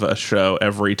some sort of a show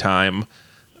every time.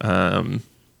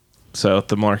 So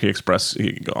the Malarkey Express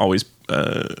it's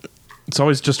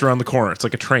always just around the corner. It's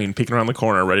like a train peeking around the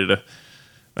corner, ready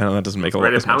I know that doesn't make a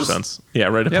lot as much sense. Yeah,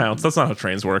 right to pounce. That's not how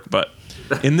trains work, but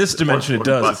in this dimension it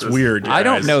does. It's weird. I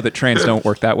don't know that trains don't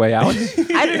work that way out.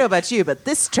 I don't know about you, but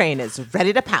this train is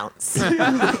ready to pounce.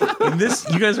 In this,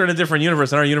 you guys are in a different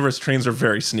universe. In our universe, trains are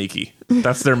very sneaky.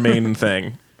 That's their main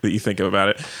thing that you think of about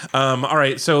it. All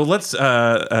right, so let's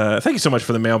thank you so much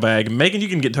for the mailbag. Megan, you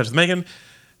can get in touch with Megan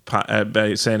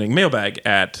by sending mailbag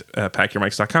at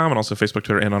packyourmics.com and also Facebook,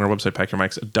 Twitter, and on our website,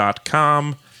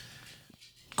 packyourmics.com.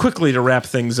 Quickly to wrap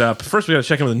things up, first we got to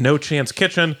check in with No Chance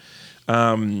Kitchen.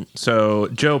 So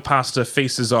Joe Pasta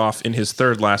faces off in his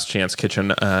third Last Chance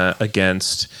Kitchen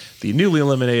against the newly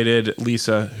eliminated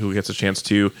Lisa, who gets a chance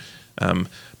to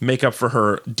make up for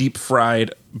her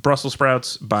deep-fried Brussels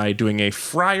sprouts by doing a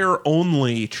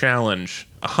fryer-only challenge.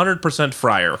 100%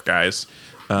 fryer, guys.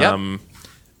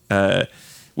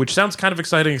 Which sounds kind of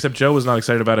exciting, except Joe was not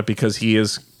excited about it because he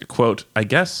is, quote, I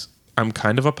guess I'm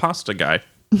kind of a pasta guy.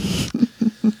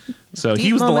 So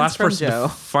he was the last person to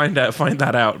find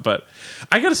that out. But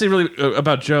I got to say really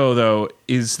about Joe, though,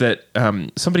 is that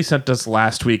somebody sent us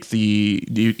last week the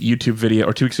YouTube video,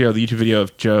 or 2 weeks ago, the YouTube video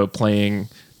of Joe playing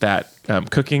that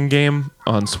cooking game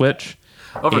on Switch.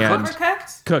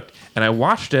 Cooked. And I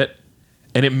watched it,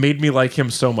 and it made me like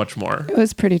him so much more. It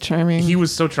was pretty charming. He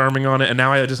was so charming on it, and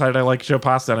now I decided I like Joe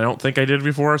Pasta, and I don't think I did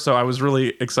before, so I was really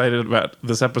excited about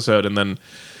this episode, and then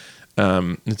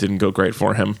it didn't go great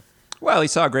for him. Well, he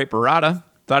saw a great burrata.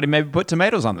 Thought he maybe put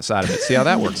tomatoes on the side of it. See how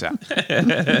that works out.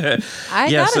 I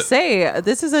gotta say,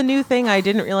 this is a new thing I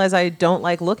didn't realize I don't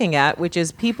like looking at, which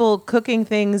is people cooking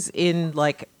things in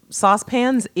like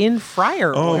saucepans in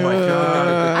fryer oil. Oh my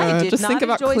god! I did just not think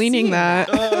about cleaning that.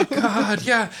 Oh god,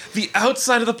 yeah. The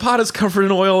outside of the pot is covered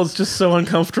in oil. It's just so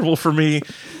uncomfortable for me.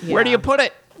 Yeah. Where do you put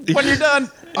it when you're done?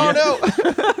 Oh no!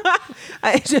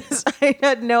 I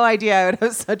had no idea I would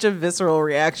have such a visceral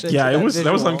reaction. Yeah, to that was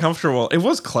visual. uncomfortable. It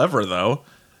was clever though.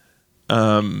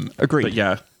 Agreed. But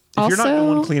yeah, if Also, you're not the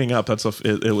one cleaning up, it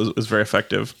was very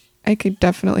effective. I could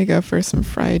definitely go for some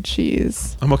fried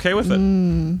cheese. I'm okay with it.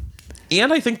 And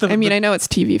I think I know it's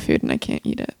TV food and I can't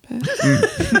eat it, but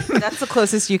That's the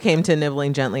closest you came to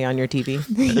nibbling gently on your TV.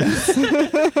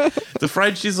 the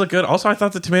fried cheese looked good. Also, I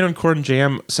thought the tomato and corn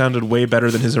jam sounded way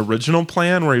better than his original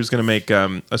plan, where he was going to make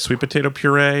a sweet potato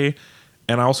puree.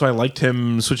 And I liked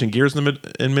him switching gears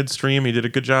in midstream. He did a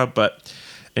good job. But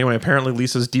anyway, apparently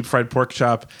Lisa's deep fried pork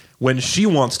chop, when she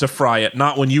wants to fry it,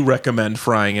 not when you recommend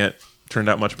frying it, turned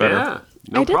out much better. Yeah,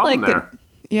 no problem there.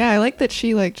 I like that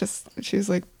she was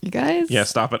like, you guys? Yeah,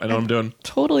 stop it. I know what I'm doing.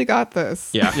 Totally got this.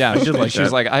 Yeah. Yeah, I did like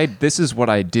she's that. like, this is what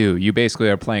I do. You basically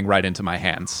are playing right into my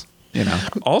hands. You know.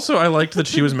 Also, I liked that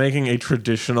she was making a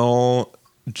traditional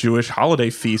Jewish holiday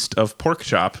feast of pork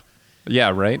chop.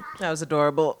 Yeah, right. That was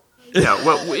adorable. Yeah,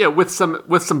 well, yeah, with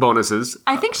some bonuses.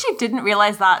 I think she didn't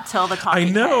realize that till the coffee. I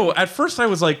know. came. At first, I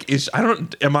was like, did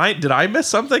I miss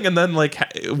something? And then, like,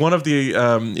 one of the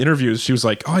interviews, she was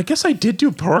like, oh, I guess I did do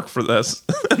pork for this.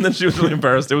 And then she was really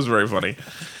embarrassed. It was very funny.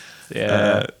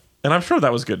 Yeah. And I'm sure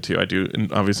that was good, too. I do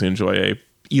obviously enjoy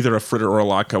either a fritter or a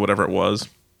latke, whatever it was.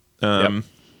 Yep.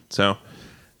 So,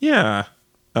 yeah.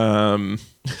 And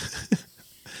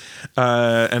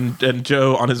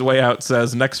Joe, on his way out,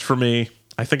 says, next for me,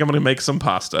 I think I'm going to make some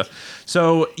pasta.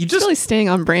 So you just really staying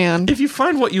on brand. If you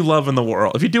find what you love in the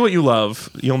world, if you do what you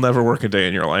love, you'll never work a day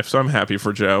in your life. So I'm happy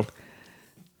for Joe.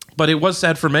 But it was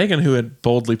sad for Megan, who had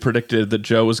boldly predicted that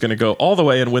Joe was going to go all the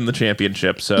way and win the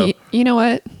championship. So you know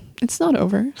what? It's not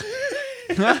over.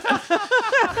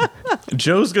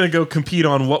 Joe's going to go compete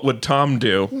on what would Tom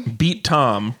do. Beat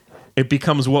Tom. It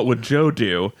becomes what would Joe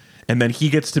do. And then he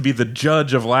gets to be the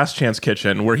judge of Last Chance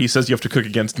Kitchen, where he says you have to cook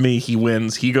against me. He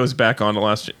wins. He goes back on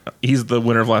to he's the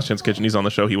winner of Last Chance Kitchen. He's on the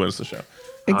show. He wins the show.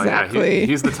 Exactly. Oh, yeah.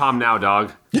 He's the Tom now,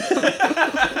 dog.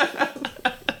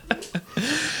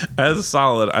 That's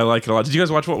solid. I like it a lot. Did you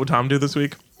guys watch What Would Tom Do this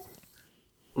week?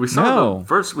 We saw the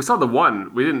first. We saw the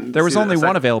one. We didn't. There was see only the one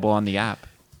second. available on the app.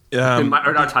 In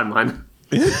our timeline.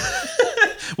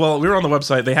 Well, we were on the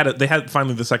website. They had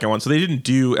finally the second one, so they didn't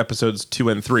do episodes 2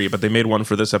 and 3, but they made one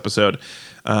for this episode,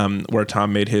 where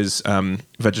Tom made his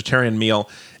vegetarian meal,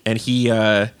 and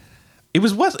it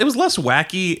was less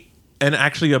wacky and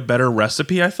actually a better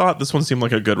recipe. I thought this one seemed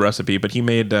like a good recipe, but he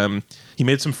made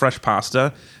some fresh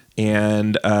pasta,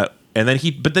 and then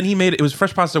he made it was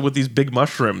fresh pasta with these big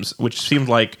mushrooms, which seemed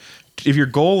like if your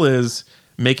goal is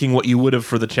making what you would have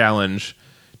for the challenge,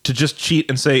 to just cheat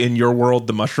and say in your world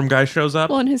the mushroom guy shows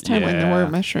up. Well, in his timeline, there were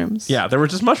mushrooms. Yeah, there were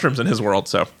just mushrooms in his world.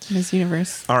 So in his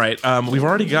universe. All right, we've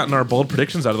already gotten our bold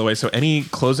predictions out of the way. So any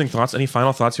closing thoughts, any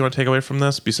final thoughts you want to take away from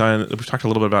this? Besides, we've talked a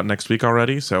little bit about next week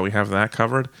already, so we have that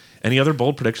covered. Any other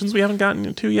bold predictions we haven't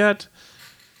gotten to yet?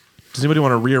 does anybody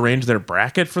want to rearrange their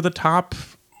bracket for the top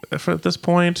at this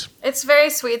point? It's very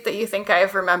sweet that you think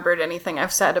I've remembered anything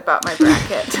I've said about my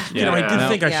bracket. I did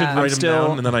think I should write them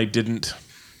down, and then I didn't.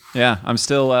 Yeah, I'm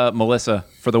still Melissa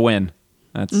for the win.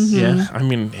 That's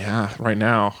right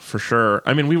now for sure.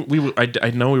 I mean,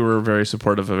 I know we were very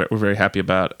supportive of it. We're very happy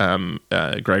about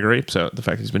Gregory. So the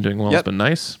fact that he's been doing well has been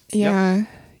nice. Yeah,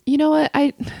 you know what?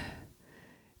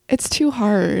 It's too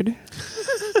hard.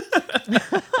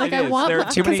 I want there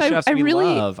are too many chefs we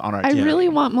love on our team. I really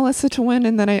want Melissa to win,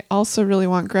 and then I also really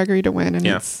want Gregory to win. And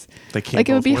it's it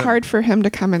would be hard for him to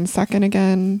come in second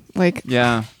again.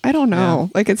 I don't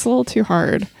know. It's a little too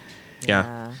hard.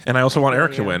 Yeah. And I also want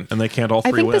Eric to win, and they can't all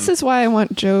three win. I think this is why I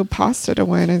want Joe Pasta to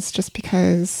win, is just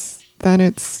because then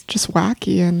it's just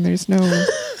wacky and there's no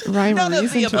rhyme or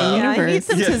reason to the universe. I need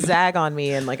them to zag on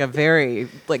me in a very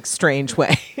strange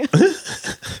way.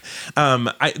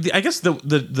 I guess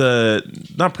the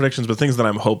not predictions, but things that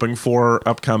I'm hoping for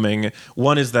upcoming.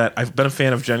 One is that I've been a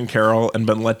fan of Jen Carroll and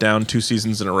been let down 2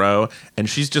 seasons in a row, and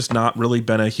she's just not really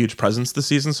been a huge presence this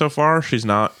season so far. She's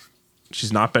not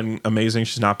been amazing.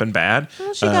 She's not been bad.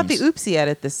 Well, she got the oopsie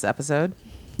edit this episode.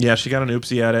 Yeah, she got an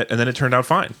oopsie at it, and then it turned out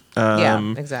fine.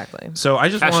 Yeah, exactly. So I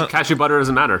just want... Cashew butter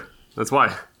doesn't matter. That's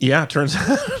why. Yeah, it turns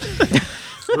out...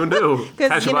 Who knew?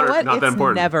 Cashew butter, not that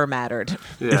important. It's never mattered.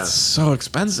 Yeah. It's so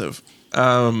expensive.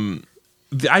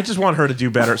 I just want her to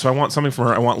do better. So I want something from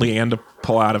her. I want Leanne to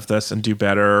pull out of this and do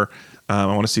better. I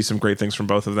want to see some great things from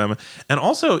both of them. And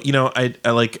also, I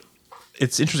like...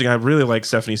 It's interesting. I really like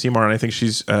Stephanie Seymour, and I think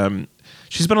she's been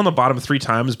on the bottom 3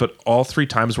 times, but all 3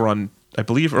 times were on... I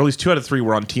believe, or at least 2 out of 3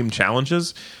 were on team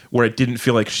challenges where it didn't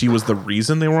feel like she was the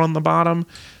reason they were on the bottom.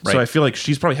 Right. So I feel like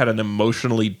she's probably had an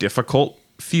emotionally difficult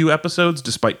few episodes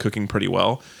despite cooking pretty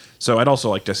well. So I'd also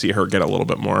like to see her get a little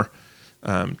bit more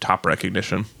top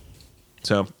recognition.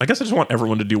 So I guess I just want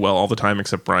everyone to do well all the time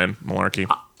except Brian Malarkey.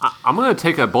 I'm going to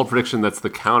take a bold prediction that's the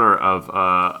counter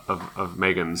of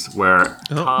Megan's, where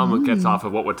Tom gets off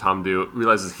of what would Tom do,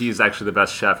 realizes he's actually the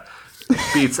best chef,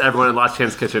 beats everyone in Last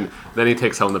Chance Kitchen, then he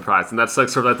takes home the prize. And that's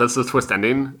that's the twist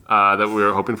ending that we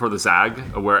were hoping for, the Zag,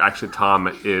 where actually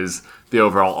Tom is the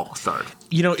overall all-star.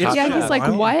 He's like,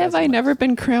 why have I never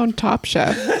been crowned top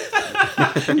chef?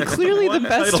 I'm clearly the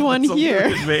best one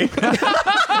here.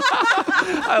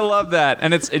 I love that.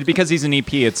 And it's because he's an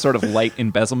EP, it's sort of light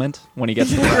embezzlement when he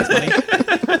gets the prize money.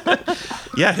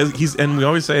 Yeah, and we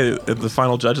always say at the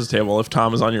final judges table, if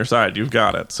Tom is on your side, you've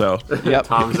got it. So yep,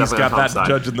 he's got that side.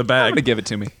 Judge in the bag. I'm gonna give it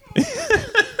to me.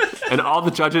 And all the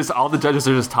judges are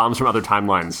just Toms from other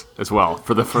timelines as well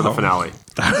for the finale.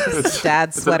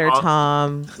 Dad sweater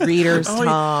Tom, readers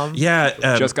Tom.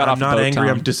 Yeah, just got I'm off not the boat, angry.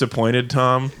 Tom. I'm disappointed,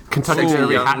 Tom. Kentucky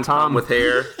Derby hat Tom with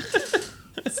hair.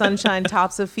 Sunshine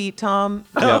tops of feet Tom.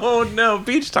 Oh no,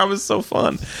 Beach Tom is so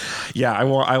fun. Yeah,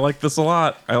 I like this a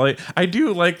lot. I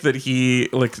do like that he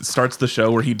starts the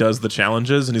show where he does the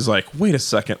challenges and he's like, wait a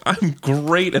second, I'm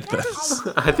great at this.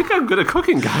 I think I'm good at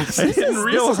cooking, guys. This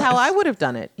is how I would have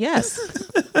done it. Yes.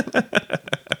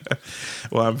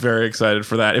 Well, I'm very excited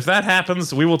for that. If that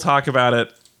happens, we will talk about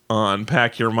it on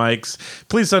Pack Your Mics.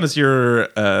 Please send us your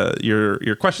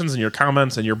questions and your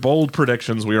comments and your bold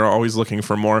predictions. We are always looking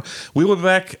for more. We will be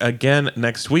back again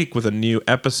next week with a new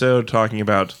episode talking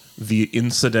about the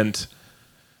incident.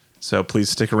 So please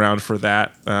stick around for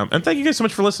that. And thank you guys so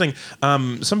much for listening.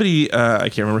 Somebody, I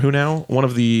can't remember who now, one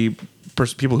of the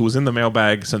people who was in the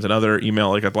mailbag sent another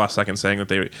email at the last second saying that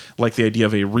they like the idea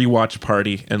of a rewatch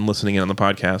party and listening in on the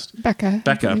podcast. Becca.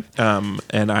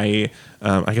 And I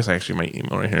guess I actually might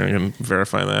email right here. I can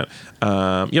verify that.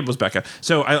 It was Becca.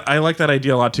 So I like that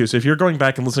idea a lot too. So if you're going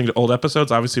back and listening to old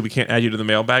episodes, obviously we can't add you to the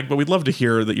mailbag, but we'd love to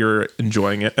hear that you're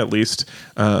enjoying it at least.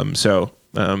 Keep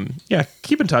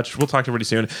in touch. We'll talk to everybody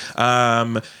soon.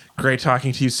 Great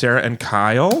talking to you, Sarah and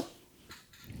Kyle.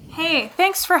 Hey,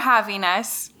 thanks for having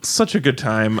us. Such a good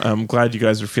time. I'm glad you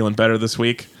guys are feeling better this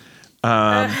week.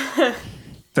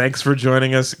 Thanks for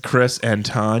joining us, Chris and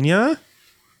Tanya.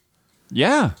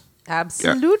 Yeah.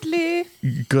 Absolutely.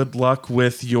 Good luck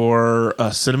with your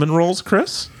cinnamon rolls,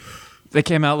 Chris. They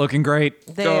came out looking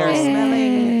great. They're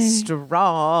smelling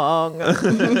strong.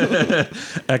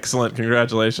 Excellent.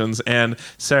 Congratulations. And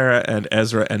Sarah and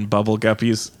Ezra and Bubble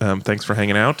Guppies, thanks for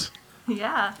hanging out.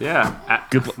 Yeah. Yeah.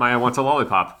 Maya wants a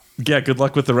lollipop. Yeah, good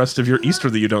luck with the rest of your Easter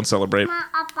that you don't celebrate.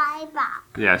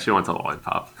 Yeah, she wants a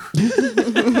lollipop.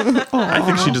 I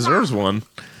think she deserves one.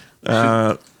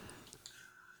 Yeah,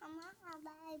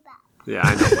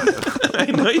 I know. I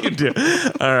know you do.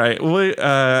 All right. Well,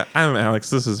 I'm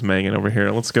Alex. This is Megan over here.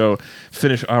 Let's go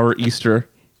finish our Easter.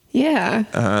 Yeah.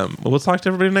 We'll talk to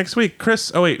everybody next week.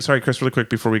 Chris. Oh, wait. Sorry, Chris, really quick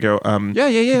before we go.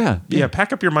 Yeah.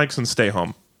 Pack up your mics and stay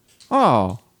home.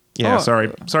 Oh. Yeah, Oh. sorry,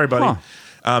 buddy.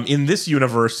 Huh. In this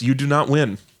universe, you do not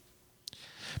win.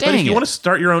 Dang but if you it. want to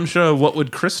start your own show, what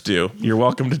would Chris do? You're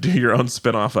welcome to do your own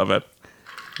spin-off of it.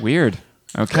 Weird.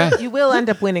 Okay. You will end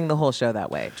up winning the whole show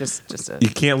that way. Just you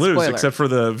can't lose, spoiler. except for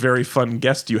the very fun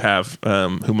guest you have,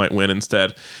 who might win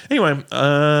instead. Anyway,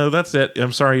 that's it.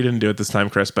 I'm sorry you didn't do it this time,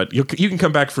 Chris, but you can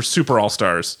come back for Super All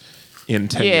Stars in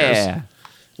 10 years,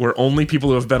 where only people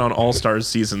who have been on All Stars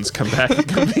seasons come back and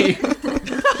compete.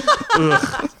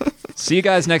 See you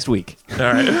guys next week. All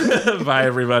right. Bye,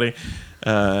 everybody.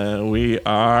 We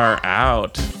are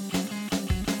out.